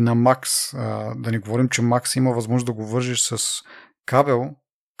 Там и на Max. Да не говорим, че Max има възможност да го вържиш с кабел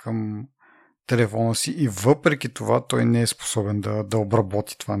към телефона си и въпреки това той не е способен да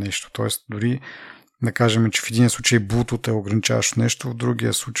обработи това нещо. Тоест дори да кажем, че в един случай Bluetooth е ограничаващо нещо, в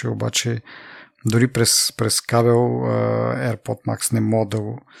другия случай обаче дори през кабел AirPod Max не могат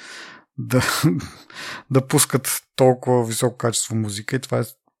да пускат толкова високо качество музика и това е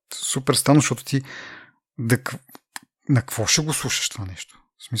супер странно, защото ти на какво ще го слушаш това нещо?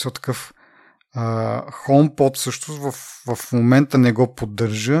 В смисъл такъв HomePod също в момента не го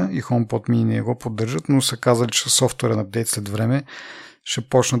поддържа и HomePod Mini не го поддържат, но са казали, че със софтуерен апдейт след време ще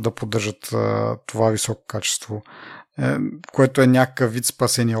почнат да поддържат това високо качество, което е някакъв вид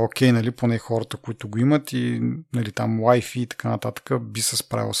спасение. Окей, нали, поне хората, които го имат и нали, там Wi-Fi и така нататък би се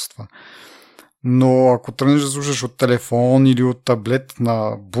справил с това. Но ако тръгнеш да слушаш от телефон или от таблет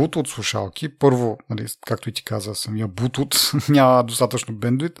на Bluetooth слушалки, първо, нали, както и ти каза, самия Bluetooth няма достатъчно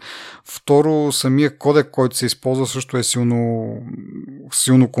бендвит. Второ, самия кодек, който се използва, също е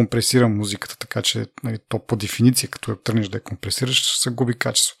силно компресира музиката, така че нали, то по дефиниция, като тръгнеш да я компресираш, ще се губи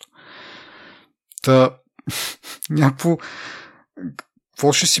качеството. Някакво...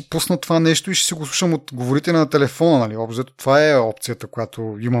 Какво ще си пусна това нещо и ще си го слушам от говорителя на телефона, нали? Обзето, това е опцията,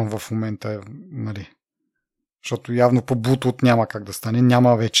 която имам в момента, нали? Защото явно по Bluetooth няма как да стане,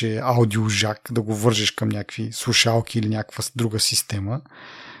 няма вече аудиожак да го вържиш към някакви слушалки или някаква друга система.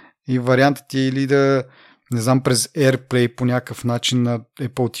 И вариантът е или да, не знам, през AirPlay по някакъв начин на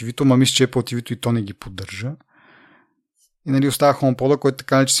Apple TV-то, ма мисля, че Apple TV-то и то не ги поддържа. И нали, остава HomePod, който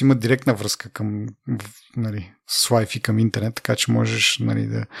така че си има директна връзка към, нали, с Wi-Fi към интернет, така че можеш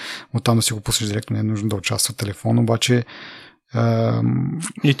нали, оттам да си го пуснеш директно, не е нужно да участва телефон, обаче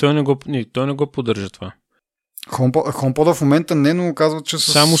И той не го поддържа това. HomePod в момента не, но казват, че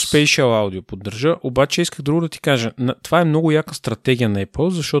само Spatial Audio поддържа, обаче исках друго да ти кажа. Това е много яка стратегия на Apple,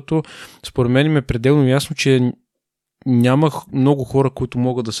 защото според мен е пределно ясно, че няма много хора, които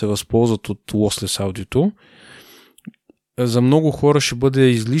могат да се възползват от Lossless аудиото. За много хора ще бъде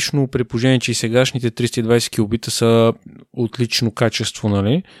излишно при положение, че и сегашните 320 килобита са отлично качество,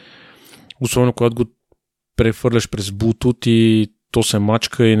 нали? Особено когато го прехвърляш през Bluetooth и то се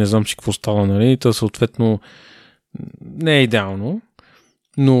мачка и не знам си какво става, нали? Та съответно не е идеално,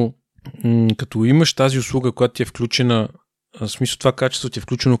 но като имаш тази услуга, която ти е включена, в смисъл това качество ти е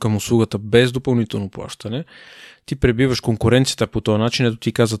включено към услугата без допълнително плащане, ти пребиваш конкуренцията по този начин, ето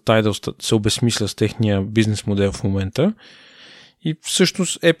ти каза Tidal се обезсмисля с техния бизнес модел в момента и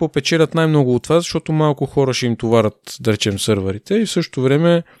всъщност Apple печелят най-много от това, защото малко хора ще им товарят, да речем, сървърите и в същото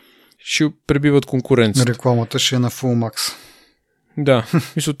време ще пребиват конкуренцията. Рекламата ще е на Full Max. Да,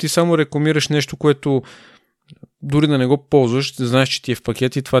 мисля, ти само рекламираш нещо, което дори да не го ползваш, знаеш, че ти е в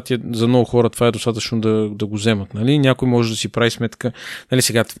пакет и това ти е, за много хора това е достатъчно да го вземат. Нали? Някой може да си прави сметка. Нали,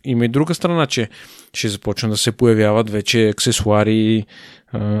 сега има и друга страна, че ще започна да се появяват вече аксесуари,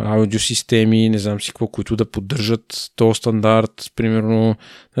 аудиосистеми, не знам си какво, които да поддържат този стандарт. Примерно,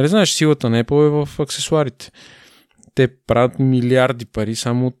 нали, знаеш, силата на Apple е в аксесуарите. Те правят милиарди пари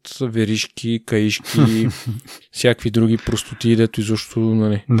само от веришки, каишки, всякакви други простоти, дето изобщо,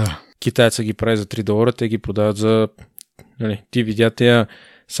 нали. Да. Китайца ги прави за $3, те ги продават за... Нали, ти видяте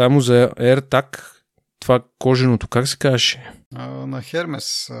само за AirTag, това коженото, как се казваше? На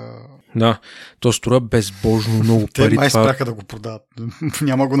Хермес. Да, то струва безбожно много пари. Те май спряха да го продават.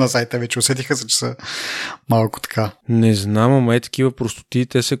 Няма го на сайта вече. Усетиха се, че са малко така. Не знам, ама такива простоти,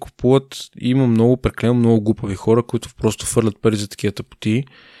 те се купуват. Има много преклено, много глупави хора, които просто фърлят пари за такива тъпоти.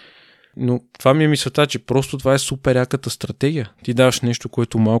 Но това ми е мисълта, че просто това е супер яката стратегия. Ти даваш нещо,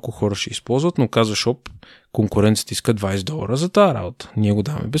 което малко хора ще използват, но казваш, конкуренцията иска $20 за тази работа. Ние го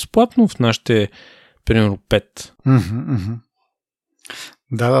даваме безплатно в нашите, примерно, 5.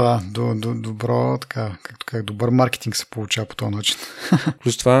 Да. Добро, така, както добър маркетинг се получава по този начин.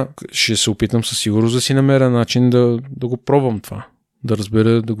 Плюс това ще се опитам със сигурност да си намеря начин да го пробвам това. Да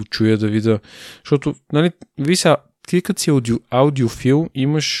разбера, да го чуя, да видя. Защото, нали, ви сега, ти като си аудиофил,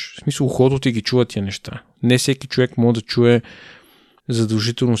 имаш, в смисъл, ухото ти ги чува тия неща. Не всеки човек може да чуе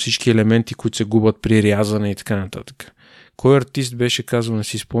задължително всички елементи, които се губят при рязане и така нататък. Кой артист беше казал, не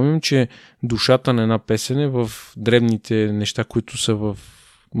си спомням, че душата на една песен е в дребните неща, които са в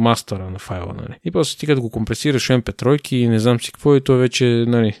мастера на файла. Нали? И после ти като го компресираш в MP3 и не знам си какво и той вече,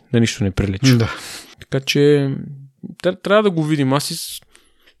 нали, на нищо не прилича. Да. Така че трябва да го видим.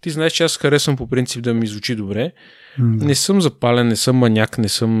 Ти знаеш, че аз харесвам по принцип да ми звучи добре. Не съм запален, не съм маняк, не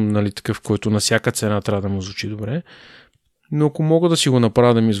съм, нали, такъв, който на всяка цена трябва да му звучи добре. Но ако мога да си го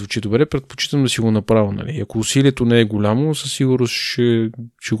направя да ми звучи добре, предпочитам да си го направя. Нали? Ако усилието не е голямо, със сигурност ще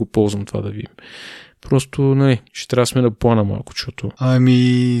го ползвам това да видим. Просто, нали, ще трябва да сме на плана малко, защото...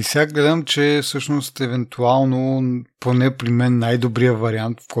 Сега гледам, че всъщност евентуално, поне при мен най-добрият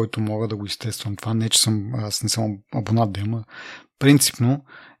вариант, в който мога да го изтествам това, не че аз не съм абонат да има, принципно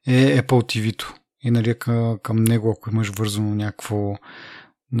е Apple TV-то. И нали, към него, ако имаш вързано някакво,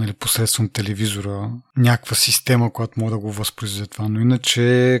 нали, посредством телевизора, някаква система, която може да го възпроизведе това. Но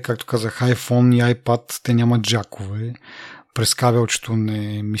иначе, както казах, iPhone и iPad, те нямат джакове. През кабелчето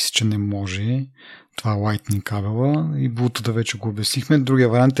мисля, че не може. Това Lightning кабела и Bluetooth вече го обяснихме. Другия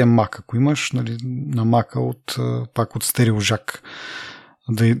вариант е Mac. Ако имаш, нали, на Mac пак от стереожак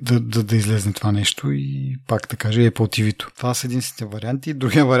да излезне това нещо и пак да каже Apple TV-то. Това са единствените варианти.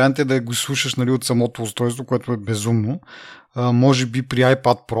 Другия вариант е да го слушаш, нали, от самото устройство, което е безумно. Може би при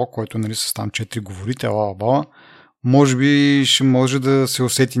iPad Pro, който, нали, с там 4 говорите, може би ще може да се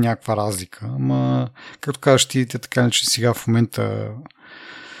усети някаква разлика. Ама, както кажеш ти, така че сега в момента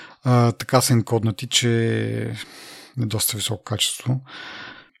така са енкоднати, че е доста високо качество.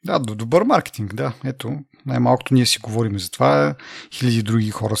 Да, добър маркетинг, да. Ето, най-малкото ние си говорим за това, хиляди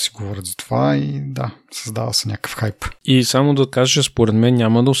други хора си говорят за това и да, създава се някакъв хайп. И само да кажа, според мен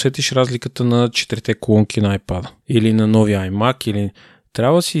няма да усетиш разликата на 4 колонки на iPad или на новия iMac, или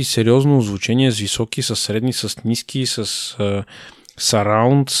трябва си сериозно озвучение с високи, с средни, с ниски, с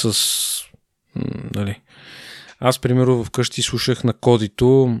surround, с... нали. Аз, примерно, вкъщи слушах на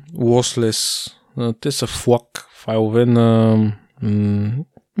Кодито Lossless. Те са FLAC файлове на...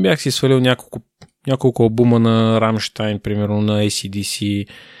 бях си свалил няколко албума на Рамштайн, примерно, на AC/DC,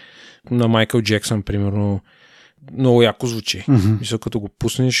 на Майкъл Джексън, примерно. Много яко звучи. Мисля, като го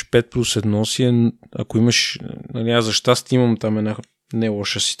пуснеш 5+1 си е, ако имаш... Нали, аз за щастие имам там една не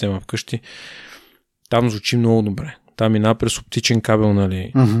лоша система вкъщи. Там звучи много добре. Там минава през оптичен кабел,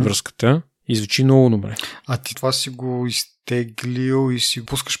 нали, връзката и звучи много добре. А ти това си го изтеглил и си го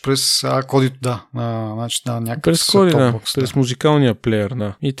пускаш през кодито, да. Значи, да, някакъв през коди, да. През музикалния плеер,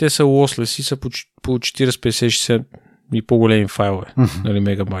 да. И те са lossless и са по 40, 50, 60 и по-големи файлове, нали,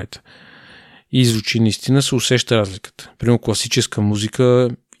 мегабайта. И звучи, наистина се усеща разликата. Примерно класическа музика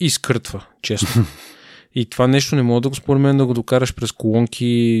изкъртва, честно. И това нещо не мога да го, според мен, да го докараш през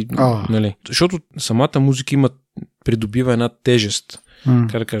колонки, нали. Защото самата музика придобива една тежест,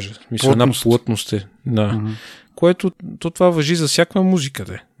 как да кажа, мисля, една плътност е. Да. Което това важи за всяка музика,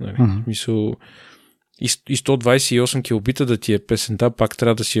 де. Нали. Мисля, и 128 килобита да ти е песента, пак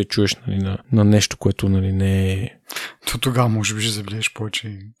трябва да си я чуеш, нали, на нещо, което, нали, не е... То тогава може би ще заблееш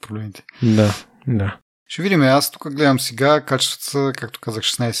повече проблемите. Да. Ще видим, аз тук гледам сега качеството са, както казах,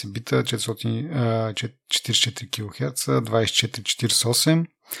 16 бита, 444 кГц, 2448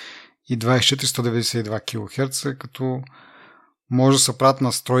 и 2492 кГц, като може да се правят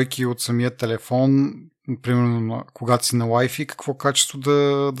настройки от самия телефон, примерно когато си на Wi-Fi, какво качество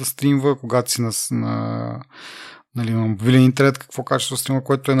да стримва, когато си нали, на мобилен интернет, какво качество да стримва,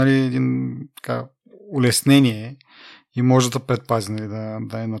 което е, нали, един така улеснение и може да предпази, нали,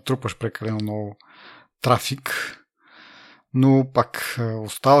 да не натрупаш прекалено много трафик, но пак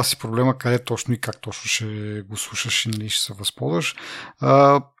остава си проблема къде точно и как точно ще го слушаш и, нали, ще се възползваш.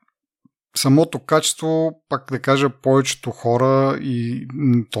 Самото качество, пак да кажа, повечето хора, и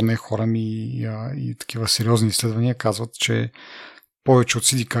то не хора и такива сериозни изследвания казват, че повече от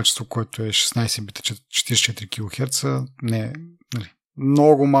CD качество, което е 16 бита 44 кГц, нали,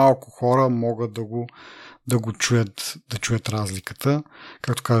 много малко хора могат да го чуят, да чуят разликата.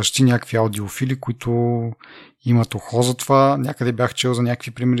 Както казваш ти, някакви аудиофили, които имат ухо за това. Някъде бях чел за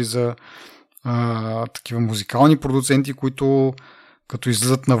някакви примери за такива музикални продуценти, които като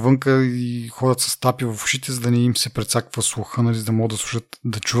излизат навънка и ходят с тапи в ушите, за да не им се прецаква слуха, нали, за да могат да слушат,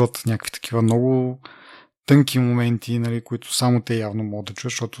 да чуват някакви такива много тънки моменти, нали, които само те явно могат да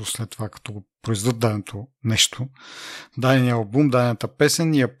чуят, защото след това, като го произведат даденото нещо, дадения албум, дадената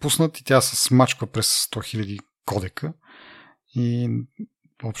песен, я пуснат и тя се смачква през 100 000 кодека. И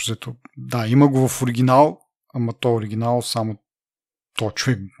общото, да, има го в оригинал, ама то оригинал само то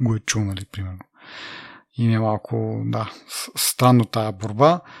човек го е чул, нали, примерно. И ми е малко, да, странно тая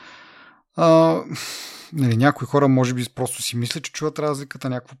борба. Нали, някои хора може би просто си мислят, че чуват разликата,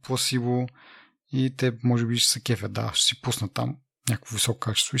 някакво пласиво и те може би ще се кефят, да, ще си пуснат там някакво високо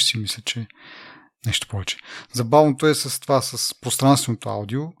качество и ще си мислят, че нещо повече. Забавното е с това, с пространственото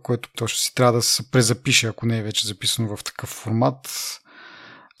аудио, което точно си трябва да се презапише, ако не е вече записано в такъв формат.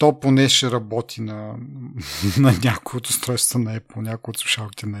 То поне ще работи на някои от устройства на Apple, някои от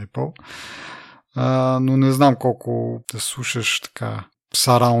слушалките на Apple. Но не знам колко да слушаш така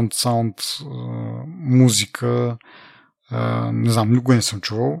surround sound музика. Не знам, никога не съм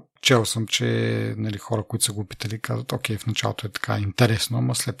чувал. Чел съм, че нали, хора, които са го опитали, казват, окей, в началото е така интересно,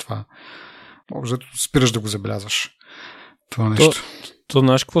 ама след това спираш да го забелязваш. Това нещо. То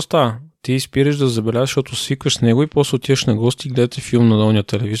знаеш какво става? Ти спираш да забелязваш, защото свикваш с него и после отиваш на гости и гледате филм на долния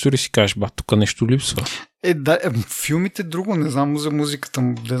телевизор и си кажеш, тук нещо липсва. Да, филмите друго, не знам за музиката,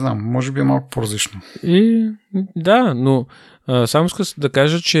 не знам, може би е малко по-различно. Да, но само искам да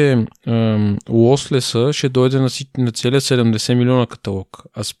кажа, че Lossless ще дойде на целия 70 милиона каталог,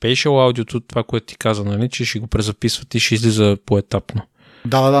 а Spatial Audio, това, което ти каза, нали, че ще го презаписват и ще излиза поетапно.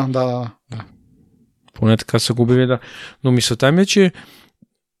 Да. Поне така са го били, да. Но мисълта ми е, че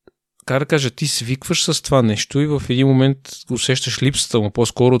да кажа, ти свикваш с това нещо и в един момент усещаш липсата му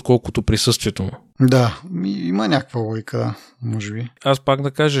по-скоро, отколкото присъствието му. Да, има някаква логика, да, може би. Аз пак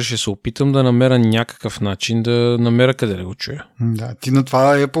да кажа, ще се опитам да намеря някакъв начин да намеря къде да го чуя. Да, ти на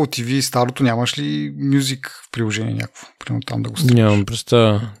това Apple TV старото нямаш ли Music в приложение някакво? Примерно там да го стримаш? Нямам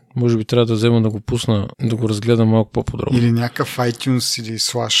представа. Може би трябва да взема да го пусна, да го разгледам малко по-подробно. Или някакъв iTunes или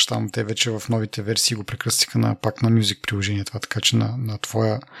Slash, там те вече в новите версии го прекръстиха пак на Music приложение това, така че на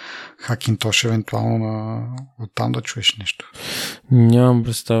твоя Hackintosh евентуално оттам да чуеш нещо. Нямам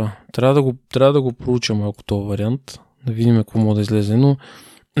представа. Трябва да го проуча малко този вариант, да видим какво може да излезе, но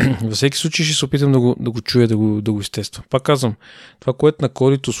във всеки случай ще се опитам да го чуя, да го изтествам. Пак казвам, това, което на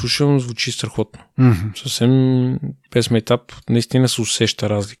кодито слушам, звучи страхотно. Съвсем без мейтап, наистина се усеща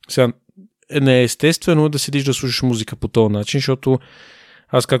разлика. Сега, не е естествено да седиш да слушаш музика по този начин, защото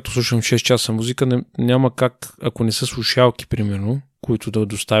аз както слушам 6 часа музика, няма как, ако не са слушалки, примерно, които да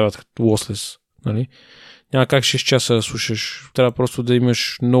доставят Lossless, нали? Няма как 6 часа да слушаш. Трябва просто да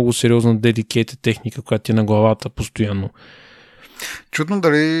имаш много сериозна dedicated техника, която ти е на главата постоянно. Чудно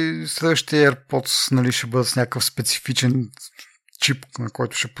дали следващите AirPods, нали, ще бъдат с някакъв специфичен чип, на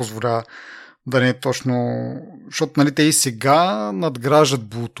който ще позволява да не е точно... Защото, нали, те и сега надграждат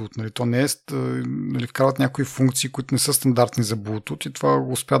Bluetooth. Нали, то не е... Нали, вкарват някои функции, които не са стандартни за Bluetooth и това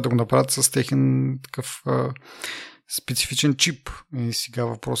го успят да го направят с техен такъв специфичен чип. И сега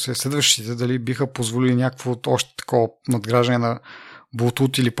въпросът е следващите дали биха позволили някакво още такова надграждане на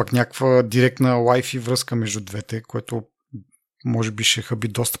Bluetooth или пък някаква директна Wi-Fi връзка между двете, което може би ще хаби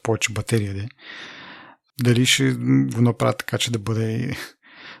доста повече батерия. Дали ще го направят така, че да бъде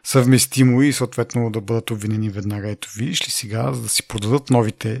съвместимо и съответно да бъдат обвинени веднага. Ето видиш ли сега, за да си продадат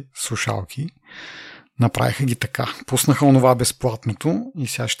новите слушалки, направиха ги така. Пуснаха онова безплатното и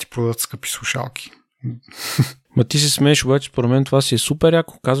сега ще ти продадат скъпи слушалки. Ма ти се смееш, обаче според мен това си е супер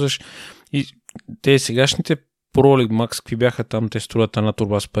яко. Казваш и те сегашните Pro или Max, какви бяха там, те струват една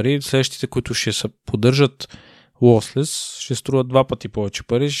турба с пари. Следващите, които ще се поддържат Lossless, ще струват 2 пъти повече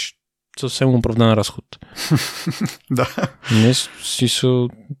пари. Съвсем оправдан разход. Да.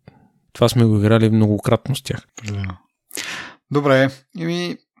 Това сме го играли многократно с тях. Добре.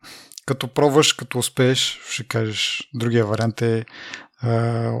 Като пробваш, като успееш, ще кажеш. Другия вариант е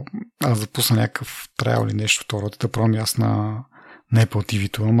аз да пусна някакъв трайл или нещо второ, да пробвам аз на Apple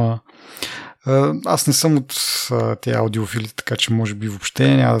TV-то, ама аз не съм от тези аудиофили, така че може би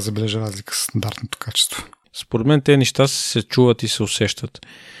въобще няма да забележа разлика с стандартното качество. Според мен тези неща се чуват и се усещат.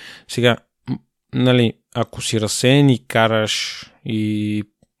 Сега, нали, ако си разсеян и караш и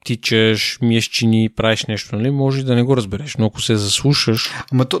тичаш, миеш чини, правиш нещо, нали, може да не го разбереш, но ако се заслушаш...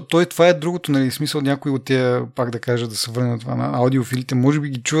 Ама това е другото, нали, смисъл някой от тия, пак да кажа, да се върне на това на аудиофилите, може би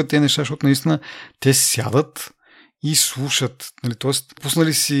ги чуват тези неща, защото наистина те сядат и слушат. Нали, тоест,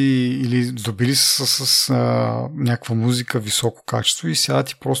 пуснали си или здобили с някаква музика високо качество и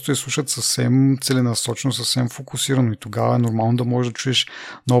сядат и просто я слушат съвсем целенасочено, съвсем фокусирано и тогава е нормално да можеш да чуеш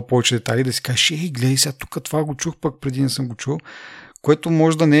много повече детайли, да си кажеш, гледай сега тук това го чух, пък преди не съм го чул, което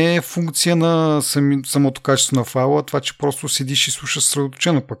може да не е функция на самото качество на файла, това, че просто седиш и слушаш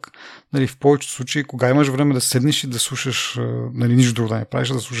съсредоточено пък. Нали, в повечето случаи, кога имаш време да седнеш и да слушаш, нали, нищо друго да не правиш,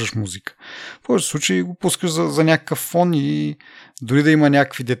 да слушаш музика. В повечето случаи го пускаш за някакъв фон и дори да има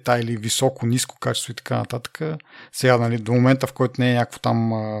някакви детайли, високо, ниско качество и така нататък. Сега, нали, до момента, в който не е някакво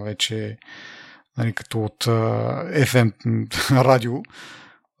там вече, нали, като от FM радио,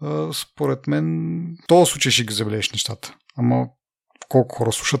 според мен в този случай ще ги забележиш нещата. Ама колко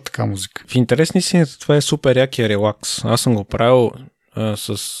хора слушат така музика. В интересни си, това е супер якия релакс. Аз съм го правил не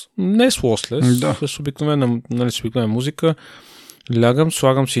с Lossless, с обикновена музика. Лягам,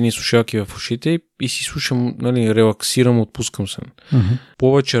 слагам си едни слушалки в ушите и си слушам, нали, релаксирам, отпускам се.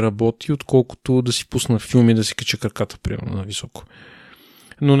 Повече работи, отколкото да си пусна филм и да си кача краката, примерно, на високо.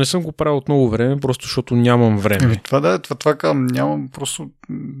 Но не съм го правил от много време, просто защото нямам време. Това казвам, нямам просто...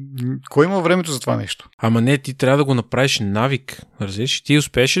 Кой има времето за това нещо? Ама не, ти трябва да го направиш навик. Разбираш? Ти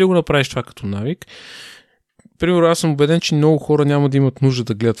успееш ли да го направиш това като навик? Примерно, аз съм убеден, че много хора няма да имат нужда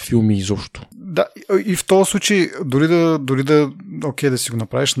да гледат филми изобщо. Да, и в този случай, дори да окей, да си го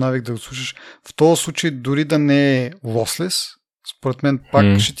направиш навик, да го слушаш, в този случай, дори да не е lossless, според мен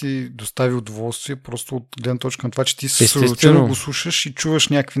пак ще ти достави удоволствие, просто от гледна точка на това, че ти съсредоточено го слушаш и чуваш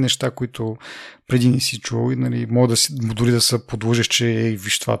някакви неща, които преди не си чувал и, нали, може дори да се подложиш, че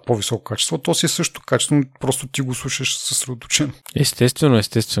виж това по-високо качество. То си е също качествено, просто ти го слушаш съсредоточено. Естествено.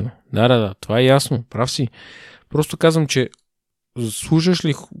 Да, това е ясно, прав си. Просто казвам, че слушаш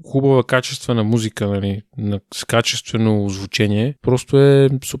ли хубава качествена музика, нали, с качествено звучение, просто е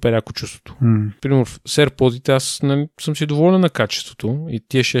супер яко чувството. Примерно с AirPod-ите аз, нали, съм си доволен на качеството и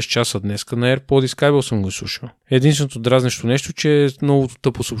тия 6 часа днеска на AirPod и Skybell съм го слушал. Единственото дразнещо нещо, че е новото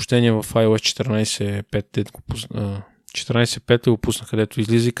тъпо съобщение в iOS 14.5 14.5 го пусна, където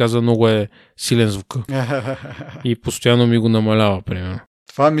излиза и каза, много е силен звука. И постоянно ми го намалява, примерно.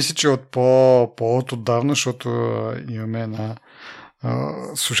 Това мисля, че от отдавна, защото имаме една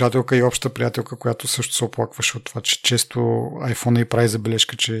слушателка и обща приятелка, която също се оплакваше от това, че често iPhone и прави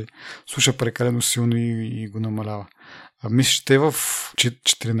забележка, че слуша прекалено силно и го намалява. Мисля, че те в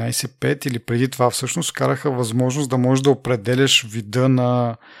 14.5 или преди това всъщност караха възможност да можеш да определяш вида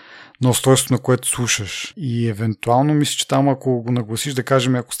на устройството, на което слушаш. И евентуално мисля, че там ако го нагласиш, да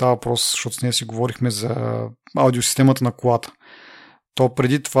кажем, ако става въпрос, защото с нея си говорихме за аудиосистемата на колата. То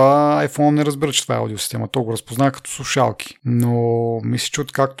преди това iPhone не разбира, че това е аудиосистема. То го разпознава като слушалки. Но мисля, че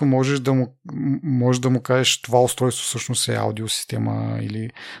откакто можеш да му кажеш това устройство всъщност е аудиосистема или,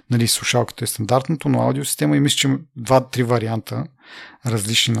 нали, слушалката е стандартното, но аудиосистема и мисля, че 2-3 варианта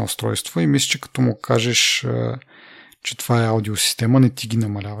различни на устройства и мисля, че като му кажеш, че това е аудиосистема, не ти ги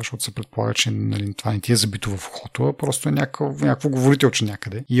намаляваш, защото се предполага, че, нали, това не ти е забито в ухото, а просто е някакво говорителче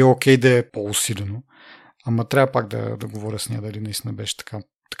някъде. И е окей да е по-усилено. Ама трябва пак да говоря с нея, дали наистина беше така.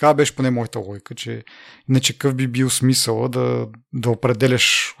 Така беше поне моята логика, че иначе какъв би бил смисъла да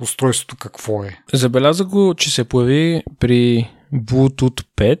определяш устройството какво е. Забеляза го, че се появи при Bluetooth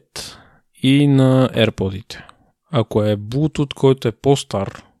 5 и на AirPod-ите. Ако е Bluetooth, който е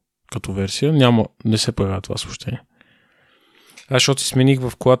по-стар като версия, не се появява това съобщение. Аз защото си смених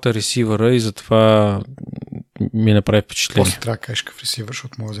в колата ресивъра и затова ми направи впечатление. После трябва да кажеш какъв ресивър,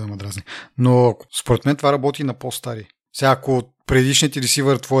 защото може да ме дразни. Но според мен това работи и на по-стари. Сега, ако предишният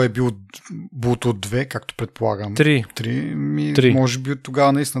ресивър твой е бил Bluetooth 2, както предполагам. 3, може би от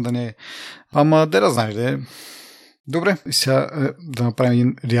тогава наистина да не е. Ама да знаеш, да е. Добре, и сега да направим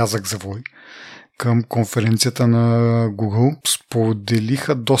един рязък завой към конференцията на Google.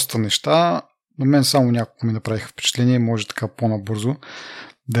 Споделиха доста неща. На мен само няколко ми направиха впечатление, може така по-набързо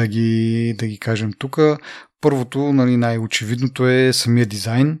да ги кажем тук. Първото, нали, най-очевидното е самия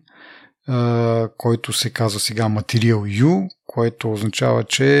дизайн, който се казва сега Material U, което означава,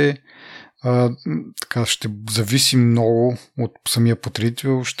 че така ще зависи много от самия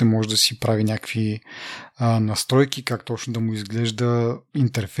потребител, ще може да си прави някакви настройки, как точно да му изглежда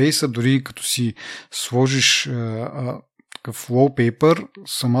интерфейса, дори като си сложиш такъв wallpaper,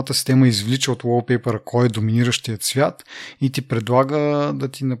 самата система извлича от wallpaper кой е доминиращият цвят и ти предлага да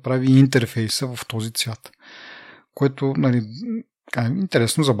ти направи интерфейса в този цвят. Което, нали,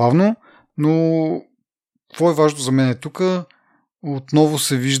 интересно, забавно, но какво е важно за мен е тук? Отново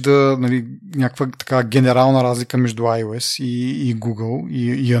се вижда, нали, някаква така генерална разлика между iOS и Google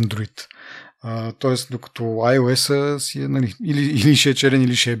и Android. Тоест, докато iOS си е, нали, или ще е черен,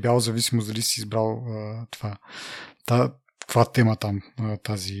 или ще е бял, зависимо дали си избрал каква тема там,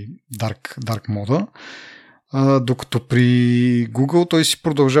 тази dark мода. Докато при Google той си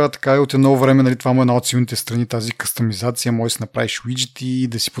продължава така и от едно време, нали, това му е една от силните страни, тази кастомизация, може да си направиш уиджети,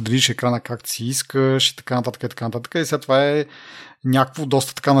 да си поделиш екрана както си искаш и така нататък и така нататък. И сега това е някакво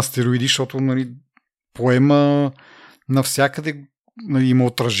доста така на стероиди, защото, нали, поема навсякъде, нали, има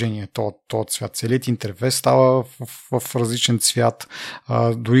отражение. То цвят. Целият интерфейс става в различен цвят.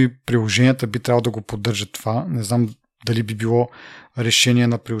 Дори приложенията би трябвало да го поддържат това. Не знам дали би било решение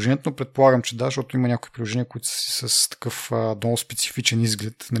на приложението, но предполагам, че да, защото има някои приложения, които са си с такъв много специфичен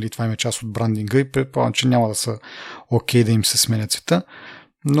изглед. Нали, това им е част от брандинга и предполагам, че няма да са окей да им се сменя цвета.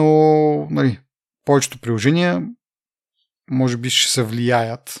 Но, нали, повечето приложения може би ще се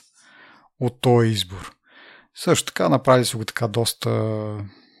влияят от този избор. Също така направили са го така доста,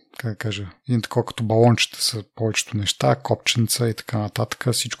 как да кажа, един такова като балончета са повечето неща, копченца и така нататък.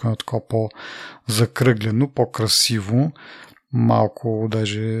 Всичко е такова по-закръглено, по-красиво. Малко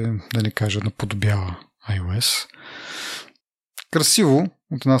даже, да не кажа, наподобява iOS. Красиво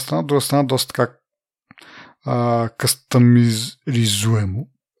от една страна, от друга страна доста така кастомизуемо,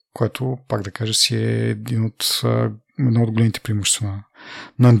 което, пак да кажа, си е едно от големите преимущества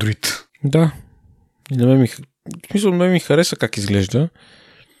на Android. Да. И на мен ми хареса как изглежда.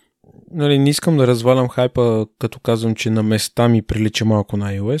 Нали, не искам да развалям хайпа, като казвам, че на места ми прилича малко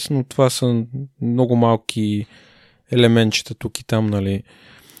на iOS, но това са много малки елементчета тук и там, нали.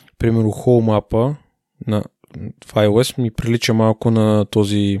 Примерно Home App в iOS ми прилича малко на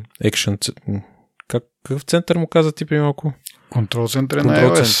този Action. Какъв център му каза ти при малко? Контрол център на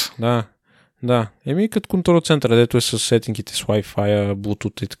iOS. Да. Като контрол център, дето е с сетингите с Wi-Fi,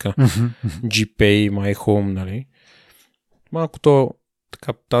 Bluetooth и така. GPay, My Home, нали. Малко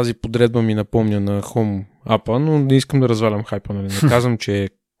така, тази подредба ми напомня на Home App, но не искам да развалям хайпа, нали. Не казвам, че е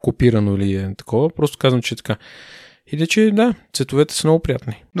копирано или е такова, просто казвам, че е така. Иначе, да, цветовете са много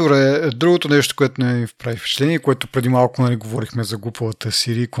приятни. Добре, другото нещо, което не ми прави впечатление, което преди малко, нали, говорихме за глупавата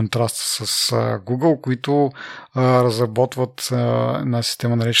Siri и контраста с Google, които разработват една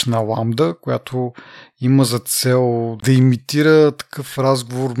система наречена Lambda, която има за цел да имитира такъв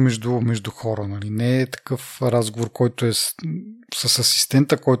разговор между хора. Нали? Не е такъв разговор, който е с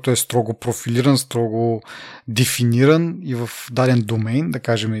асистента, който е строго профилиран, строго дефиниран и в даден домейн, да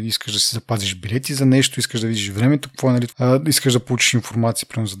кажем, искаш да си запазиш билети за нещо, искаш да видиш времето, какво е, нали, искаш да получиш информация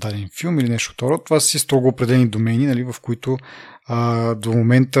примерно за даден филм или нещо второ. Това са си строго определени домейни, нали, в които до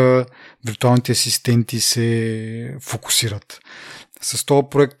момента виртуалните асистенти се фокусират. С този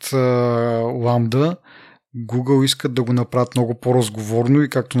проект Lambda Google искат да го направят много по-разговорно и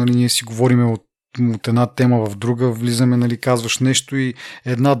както, нали, ние си говорим от една тема в друга, влизаме, нали, казваш нещо и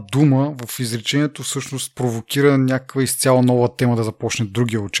една дума в изречението всъщност провокира някаква изцяло нова тема да започне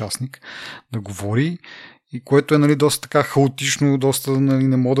другия участник да говори, и което е, нали, доста така хаотично, доста, нали,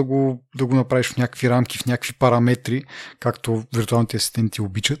 не мога да го направиш в някакви рамки, в някакви параметри, както виртуалните асистенти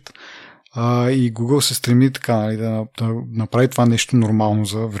обичат. И Google се стреми така, нали, да направи това нещо нормално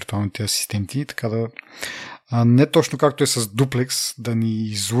за виртуалните асистенти, така да не точно както е с Duplex, да ни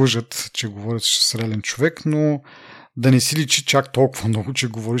излъжат, че говорят с реален човек, но да не си личи чак толкова много, че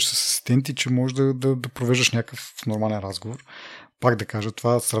говориш с асистенти, че можеш да провеждаш някакъв нормален разговор. Пак да кажа,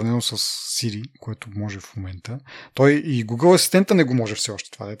 това сравнено с Siri, което може в момента. Той и Google асистента не го може все още.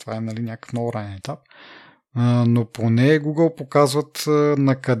 Това е, нали, някакъв много ранен етап. Но поне Google показват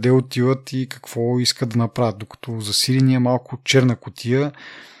на къде отиват и какво искат да направят. Докато за Siri ни е малко черна кутия.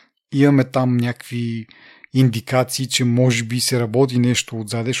 Имаме там някакви индикации, че може би се работи нещо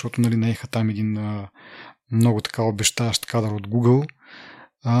отзаде, защото, нали, наеха там един много така обещаващ кадър от Google.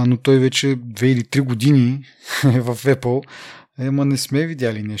 Но той вече 2 или 3 години е в Apple. Ема не сме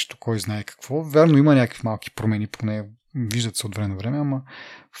видяли нещо, кой знае какво. Верно, има някакви малки промени, поне виждат се от време на време, ама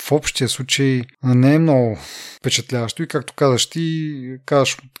в общия случай не е много впечатляващо. И както казаш, ти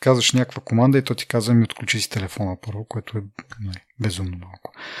казваш някаква команда и то ти казва, ми отключи си телефона първо, което е, нали, безумно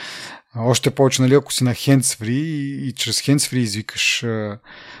малко. Още повече, нали, ако си на hands-free и чрез hands-free извикаш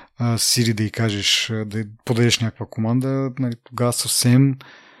Siri да й кажеш, да подадеш някаква команда, нали, тогава съвсем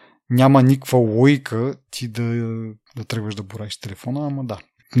няма никаква логика ти да тръгваш да боравиш телефона, ама да.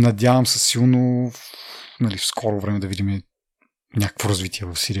 Надявам се силно, нали, в скоро време да видим някакво развитие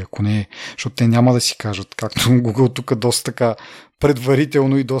в Siri, ако не е, защото те няма да си кажат, както Google тук доста така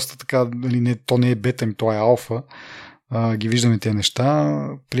предварително и доста така, нали, то не е бета, ми то е алфа, ги виждаме тези неща,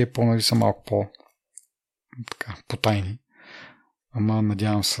 при Apple, нали, са малко по-тайни. Ама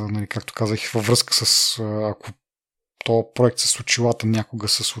надявам се, нали, както казах, във връзка с ако този проект с очилата някога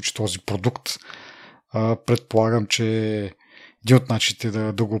се случи този продукт, предполагам, че един от начините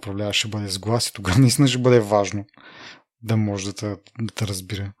да го управляваш ще бъде с глас и тогава наистина ще бъде важно да може да те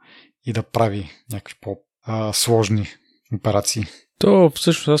разбира и да прави някакви сложни операции. То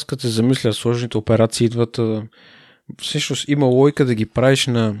всъщност аз като се замисля, сложните операции идват... Всъщност има логика да ги правиш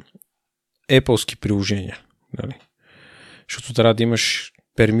на Apple-ски приложения. Нали? Защото трябва да имаш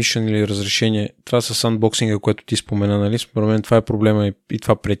permission или разрешение. Това с анбоксинга, което ти спомена, нали? Според мен това е проблема и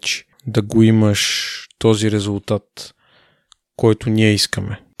това пречи. Да го имаш този резултат, който ние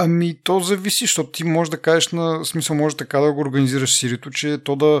искаме. Ами то зависи, защото ти можеш да кажеш смисъл може така да го организираш Siri-то, че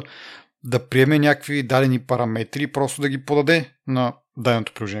то да приеме някакви дадени параметри и просто да ги подаде на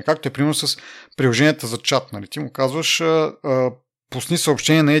даденото приложение. Както е примерно с приложенията за чат. Нали? Ти му казваш пусни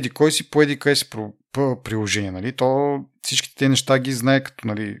съобщение на еди кой си по еди кой си приложение. Нали? То всичките тези неща ги знае като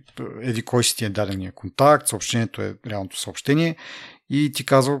нали, еди кой си ти е дадения контакт, съобщението е реалното съобщение и ти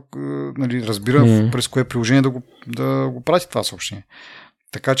казва, нали, разбира през кое приложение да го прати това съобщение.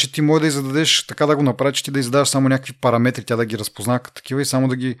 Така че ти може да й зададеш, така да го направи, че ти да й задаваш само някакви параметри, тя да ги разпознава като такива и само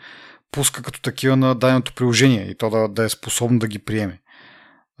да ги пуска като такива на даденото приложение и то да е способно да ги приеме.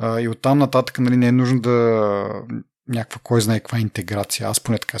 И оттам нататък нали, не е нужно някаква кой знае каква интеграция. Аз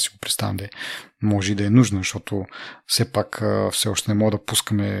поне така си го представям да може и да е нужно, защото все пак все още не мога да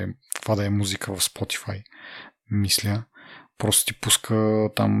пускаме каква да е музика в Spotify. Мисля. Просто ти пуска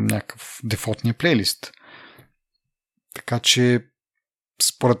там някакъв дефолтния плейлист. Така че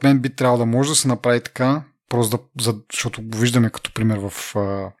според мен би трябвало да може да се направи така, просто защото го виждаме като пример в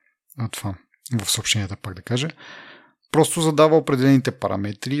съобщенията, пак да кажа. Просто задава определените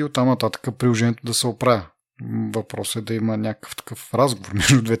параметри и оттам нататък приложението да се оправя. Въпросът е да има някакъв такъв разговор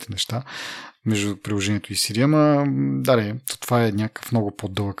между двете неща, между приложението и Siri, ама това е някакъв много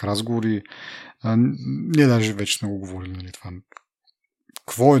по-дълъг разговор и ние даже вече сме го говорили, нали, това.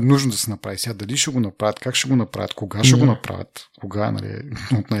 Какво е нужно да се направи сега, дали ще го направят, как ще го направят, кога ще го направят, кога е нали,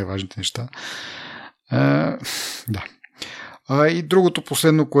 от най-важните неща. Да. И другото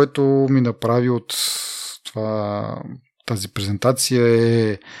последно, което ми направи от тази презентация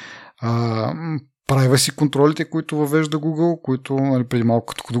е privacy контролите, които въвежда Google, които нали, преди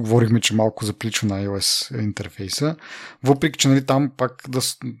малко, като говорихме, че малко запличва на iOS интерфейса. Въпреки, че нали, там пак да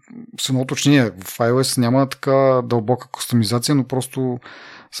с едно уточнение, в iOS няма така дълбока кастомизация, но просто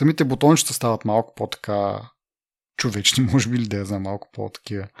самите бутончета стават малко по-така човечни, може би ли да я знам, малко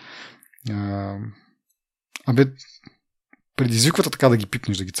по-такива. Предизвикват така да ги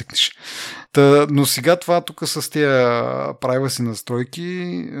пипнеш, да ги цъкнеш. Но сега това тук с тези privacy настройки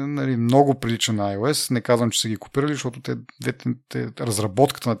нали, много прилича на iOS. Не казвам, че са ги копирали, защото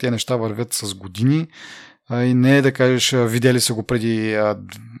разработката на тези неща вървят с години и не е да кажеш видели са го преди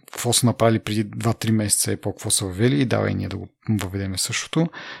какво са направили преди 2-3 месеца и по-какво са въвели и давай ние да го въведеме същото.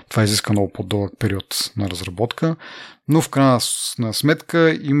 Това изиска много по-дълъг период на разработка, но в крайна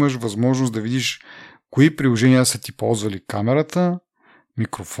сметка имаш възможност да видиш кои приложения са ти ползвали камерата,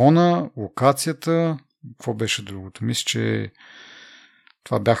 микрофона, локацията, какво беше другото? Мисля, че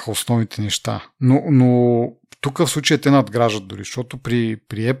това бяха основните неща. Но тук в случая те надграждат дори, защото при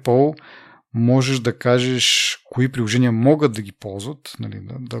Apple можеш да кажеш кои приложения могат да ги ползват, нали,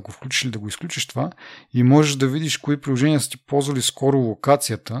 да го включиш или да го изключиш това и можеш да видиш кои приложения са ти ползвали скоро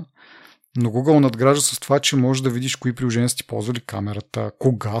локацията, но Google надгражда с това, че можеш да видиш кои приложения са ти ползвали камерата,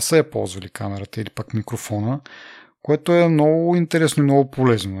 кога са я ползвали камерата или пък микрофона, което е много интересно и много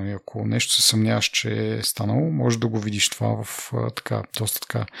полезно. Ако нещо се съмняваш, че е станало, можеш да го видиш това в доста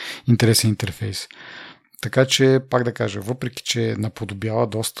така интересен интерфейс. Така че, пак да кажа, въпреки че наподобява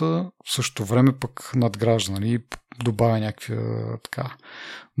доста, в същото време пък надгражда, нали, добавя някаква така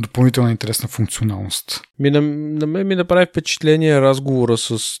допълнителна интересна функционалност. На мен ми направи впечатление разговора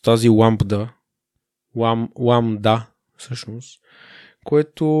с тази ламда, всъщност,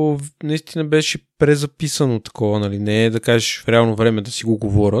 което наистина беше презаписано такова, нали, не е да кажеш в реално време да си го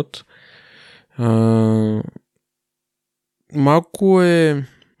говорят.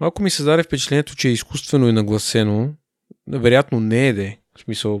 Малко ми се даде впечатлението, че е изкуствено и нагласено. Вероятно не е В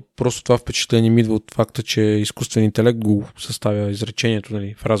смисъл, просто това впечатление ми идва от факта, че изкуствен интелект го съставя изречението,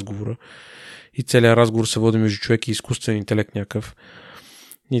 нали, в разговора. И целият разговор се води между човек и изкуствен интелект някакъв.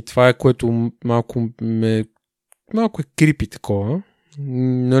 И това е което малко е крипи такова.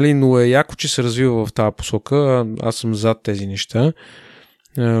 Нали, но е яко, че се развива в тази посока. Аз съм зад тези неща.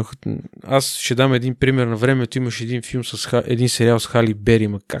 Аз ще дам един пример. На времето имаш един филм един сериал с Хали Бери,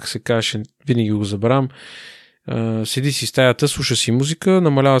 как се казваше, винаги го забравям. Седи си в стаята, слуша си музика,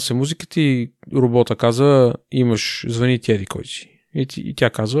 намалява се музиката и робота казва, звъни ти еди кой си. И тя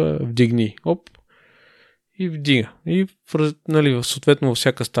казва, вдигни. Оп. И вдига. И нали, съответно във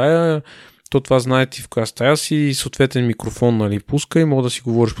всяка стая, то това знае ти в коя стая си и съответен микрофон, нали, пуска и мога да си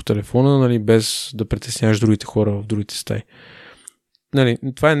говориш по телефона, нали, без да притесняваш другите хора в другите стаи. нали,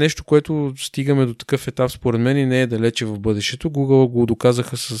 това е нещо, което стигаме до такъв етап, според мен, и не е далече в бъдещето. Google го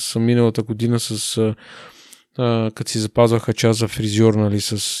доказаха с миналата година, като си запазваха час за фризьор, нали,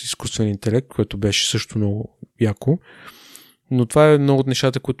 с изкуствен интелект, което беше също много яко. Но това е много от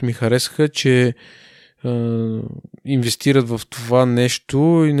нещата, които ми харесаха, че инвестират в това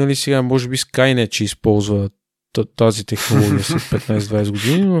нещо и, нали, сега може би Skynet ще използва тази технология след 15-20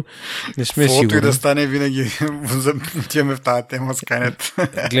 години, но не сме сигурни. Каквото и да стане, винаги отиваме в тази тема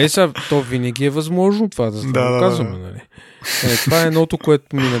Skynet. Гледай сега, то винаги е възможно това да казваме. Нали? Това е едното,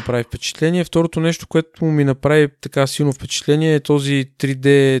 което ми направи впечатление. Второто нещо, което ми направи така силно впечатление, е този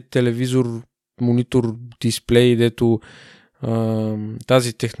 3D телевизор, монитор, дисплей, дето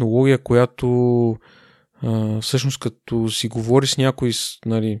тази технология, която всъщност като си говори с някой,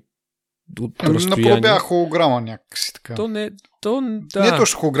 нали, от разстояние. Направо холограма някакси така. Не е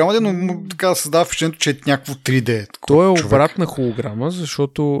точно холограма, но така да създава впечатлението, че е някакво 3D. То е обратна холограма,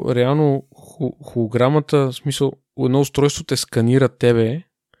 защото реално холограмата, в смисъл, едно устройство те сканира тебе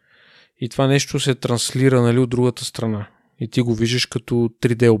и това нещо се транслира, нали, от другата страна. И ти го виждаш като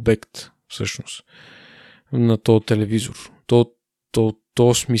 3D обект, всъщност, на този телевизор.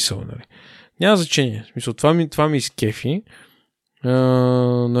 То смисъл, нали. Няма значение. В смисъл, това ми изкефи.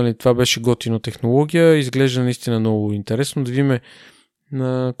 Нали, това беше готина технология. Изглежда наистина много интересно. Да видим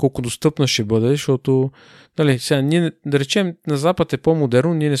колко достъпна ще бъде, защото, нали, сега, ние, да речем, на Запад е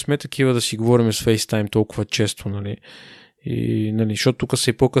по-модерно, ние не сме такива да си говорим с FaceTime толкова често, нали. И, нали, защото тук са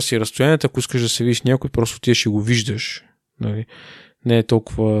и по-къси разстоянията, ако искаш да се видиш някой, просто ти ще го виждаш. Нали. Не е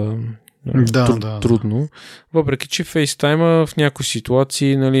толкова трудно. Въпреки че FaceTime в някои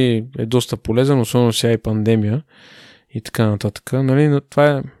ситуации, нали, е доста полезен, особено сега и пандемия и така нататък. Нали, но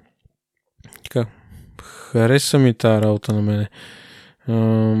това е така. Хареса ми тази работа на мене.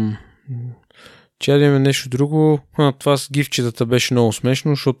 Че да имаме нещо друго. Това с гифчетата беше много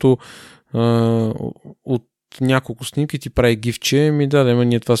смешно, защото от няколко снимки ти прави гифче,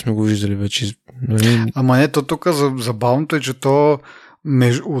 ние това сме го виждали вече. Нали? Ама не, то тук забавното е, че то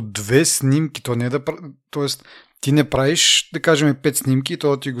от две снимки, то не е тоест ти не правиш, да кажем, 5 снимки,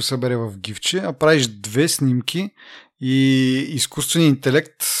 то ти го събере в гифче, а правиш 2 снимки и изкуственият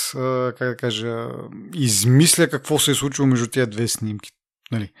интелект, как да кажа, измисля какво се е случило между тези 2 снимки.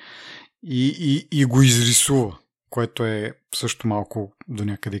 Нали? И го изрисува, което е също малко до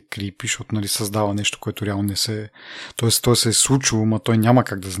някъде крипи, защото, нали, създава нещо, което реално не се... Тоест, той се е случило, но той няма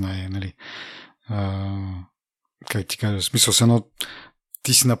как да знае, нали. Как ти кажа, в смисъл се едно,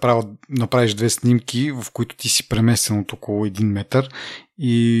 ти си направиш 2 снимки, в които ти си преместен от около 1 метър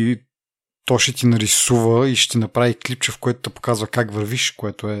и то ще ти нарисува и ще ти направи клипче, в което те показва как вървиш,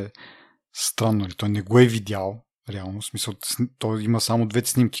 което е странно. Той не го е видял реално. В смисъл, той има само 2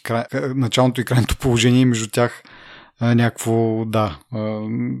 снимки. Началното и крайното положение, между тях някакво,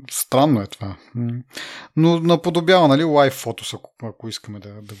 странно е това. Но наподобява, нали, лайв фотос, ако искаме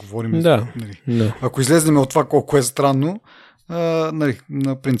да говорим. Да, нали. Да. Ако излезнем от това колко е странно, нали,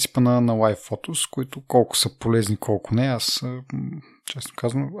 на принципа на лайв фотос, които колко са полезни, колко не. Аз, честно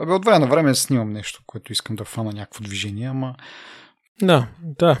казвам, от време на време снимам нещо, което искам да фана някакво движение, ама...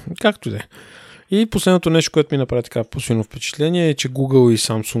 Да, както да е. И последното нещо, което ми направи така посилно впечатление, е, че Google и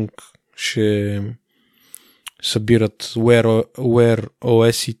Samsung ще събират Wear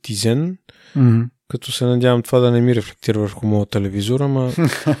OS и Tizen, като се надявам това да не ми рефлектира върху моят телевизор, ама...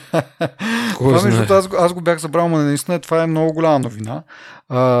 Това между аз го бях забрал, но наистина това е много голяма новина.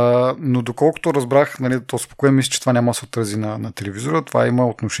 Но доколкото разбрах, нали, то спокойно мисля, че това няма да се отрази на телевизора, това има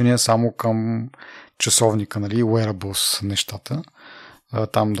отношение само към часовника, нали, wearables нещата.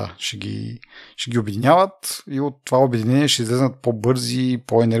 Там ще ги обединяват и от това обединение ще излезнат по-бързи,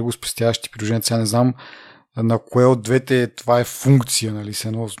 по-енергоспестяващи приложения. Сега не знам на кое от двете това е функция, нали,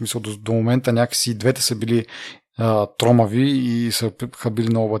 в смисъл до момента някакси двете са били тромави и са били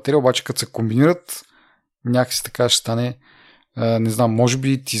много батерия, обаче като се комбинират, някакси така ще стане, не знам, може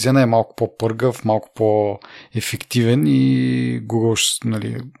би Тизена е малко по-пъргав, малко по-ефективен и Google,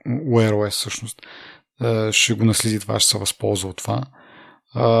 нали, Wear OS всъщност ще го наследи това, ще се възползва от това.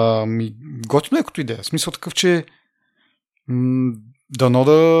 Готино е като идея. В смисъл такъв, че дано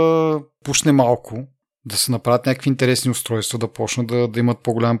да пушне малко, да се направят някакви интересни устройства, да почнат да имат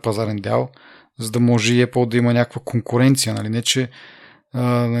по-голям пазарен дял, за да може и Apple да има някаква конкуренция. Нали? Не, че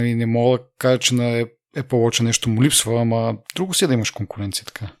нали, не мога да кажа, че на Apple че нещо му липсва, ама друго си е да имаш конкуренция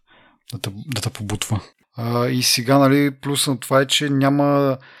така, да те побутва. И сега, нали, плюс на това е, че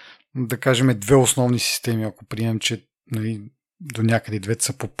няма, да кажем, 2 основни системи, ако приемем, че, нали, до някъде двете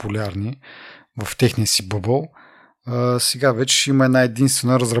са популярни в техния си бъбъл. Сега вече ще има една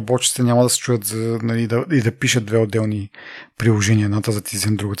единствена, разработчиците няма да се чуят нали, да пишат две отделни приложения, едната за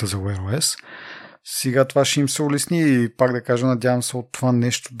Tizen, другата за Wear OS. Сега това ще им се улесни и пак да кажа, надявам се от това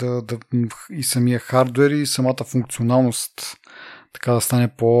нещо да и самия хардуер и самата функционалност така да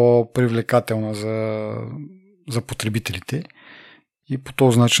стане по-привлекателна за потребителите и по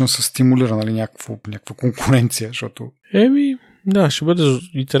този начин се стимулира нали, някаква конкуренция, защото... Да, ще бъде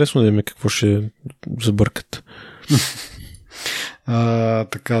интересно да видим какво ще забъркат.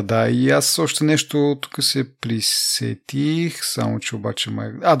 Така, да. И аз още нещо тук се присетих, само че обаче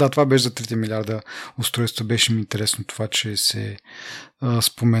това беше за 3 милиарда устройства. Беше ми интересно това, че се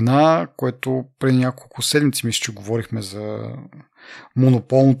спомена, което преди няколко седмици мисля, че говорихме за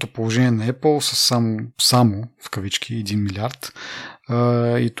монополното положение на Apple с само в кавички 1 милиард.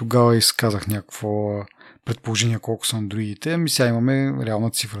 И тогава изказах някакво предположение колко са андроидите. Сега имаме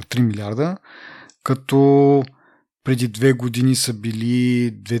реална цифра 3 милиарда, като преди 2 години са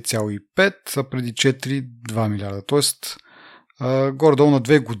били 2,5, а преди 4 2 милиарда. Тоест, горе-долу на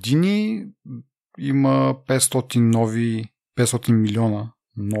 2 години има 500 милиона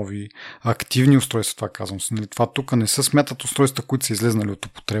нови активни устройства, това казвам. Това тук не се смятат устройства, които са излезнали от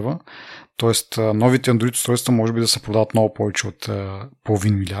употреба. Тоест, новите Android устройства може би да се продават много повече от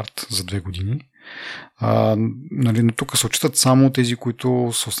половин милиард за 2 години. Нали, но тук се отчитат само тези,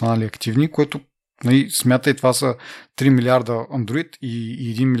 които са останали активни, което нали, смятай, това са 3 милиарда Android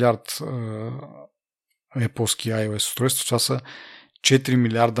и 1 милиард Apple-ски iOS устройства. Това са 4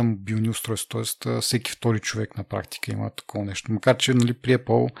 милиарда мобилни устройства, т.е. всеки втори човек на практика има такова нещо. Макар че нали, при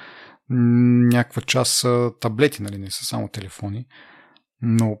Apple някаква част са таблети, нали, не са само телефони,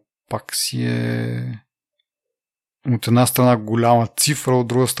 но пак си е от една страна голяма цифра, от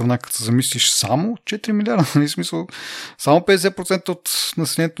друга страна, като се замислиш само 4 милиарда, нали, смисъл, само 50% от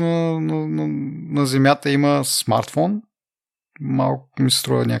населението на Земята има смартфон. Малко ми се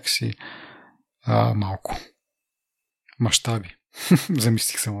струва някакси малко. Мащаби.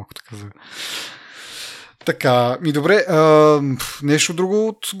 Замислих се малко така за... Така, добре, нещо друго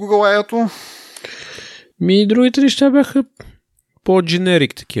от Google AI-то? Другите неща бяха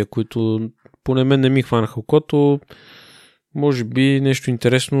по-дженерик такива, които поне мен не ми хванаха окото. Може би нещо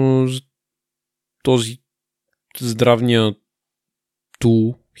интересно за този здравния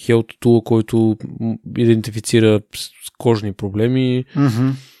тул, health tool, който идентифицира с кожни проблеми.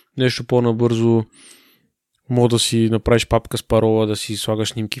 Mm-hmm. Нещо по-набързо. Мога да си направиш папка с парола, да си слагаш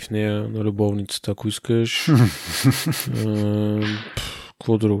снимки в нея на любовницата, ако искаш.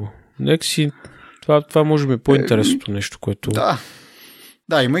 Какво друго? Нека си... Това може би е по-интересното нещо, което...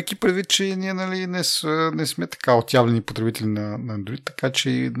 Да, имайки предвид, че ние нали, не сме така отявлени потребители на Android, така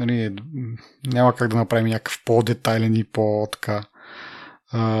че нали, няма как да направим някакъв по-детайлен и по-така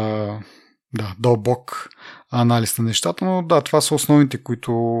дълбок анализ на нещата, но да, това са основните,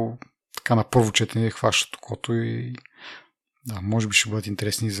 които така на първо четене хващат окото и да, може би ще бъдат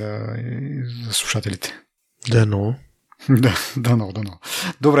интересни за слушателите. Дано. Дано.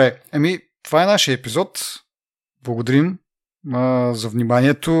 Добре, това е нашия епизод. Благодарим за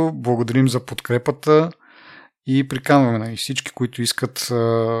вниманието, благодарим за подкрепата и приканваме всички, които искат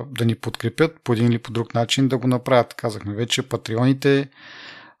да ни подкрепят по един или по друг начин, да го направят. Казахме вече, патреоните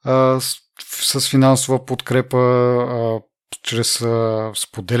с финансова подкрепа, чрез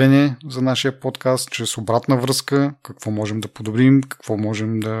споделяне за нашия подкаст, чрез обратна връзка, какво можем да подобрим, какво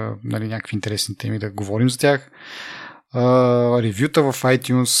можем да, нали, някакви интересни теми да говорим за тях, ревюта в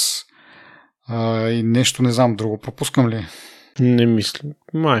iTunes и нещо, не знам, друго пропускам ли? Не мисля.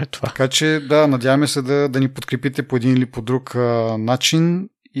 Май е това. Така че, да, надяваме се да ни подкрепите по един или по друг начин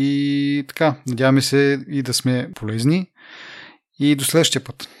и така, надяваме се и да сме полезни и до следващия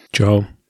път. Чао!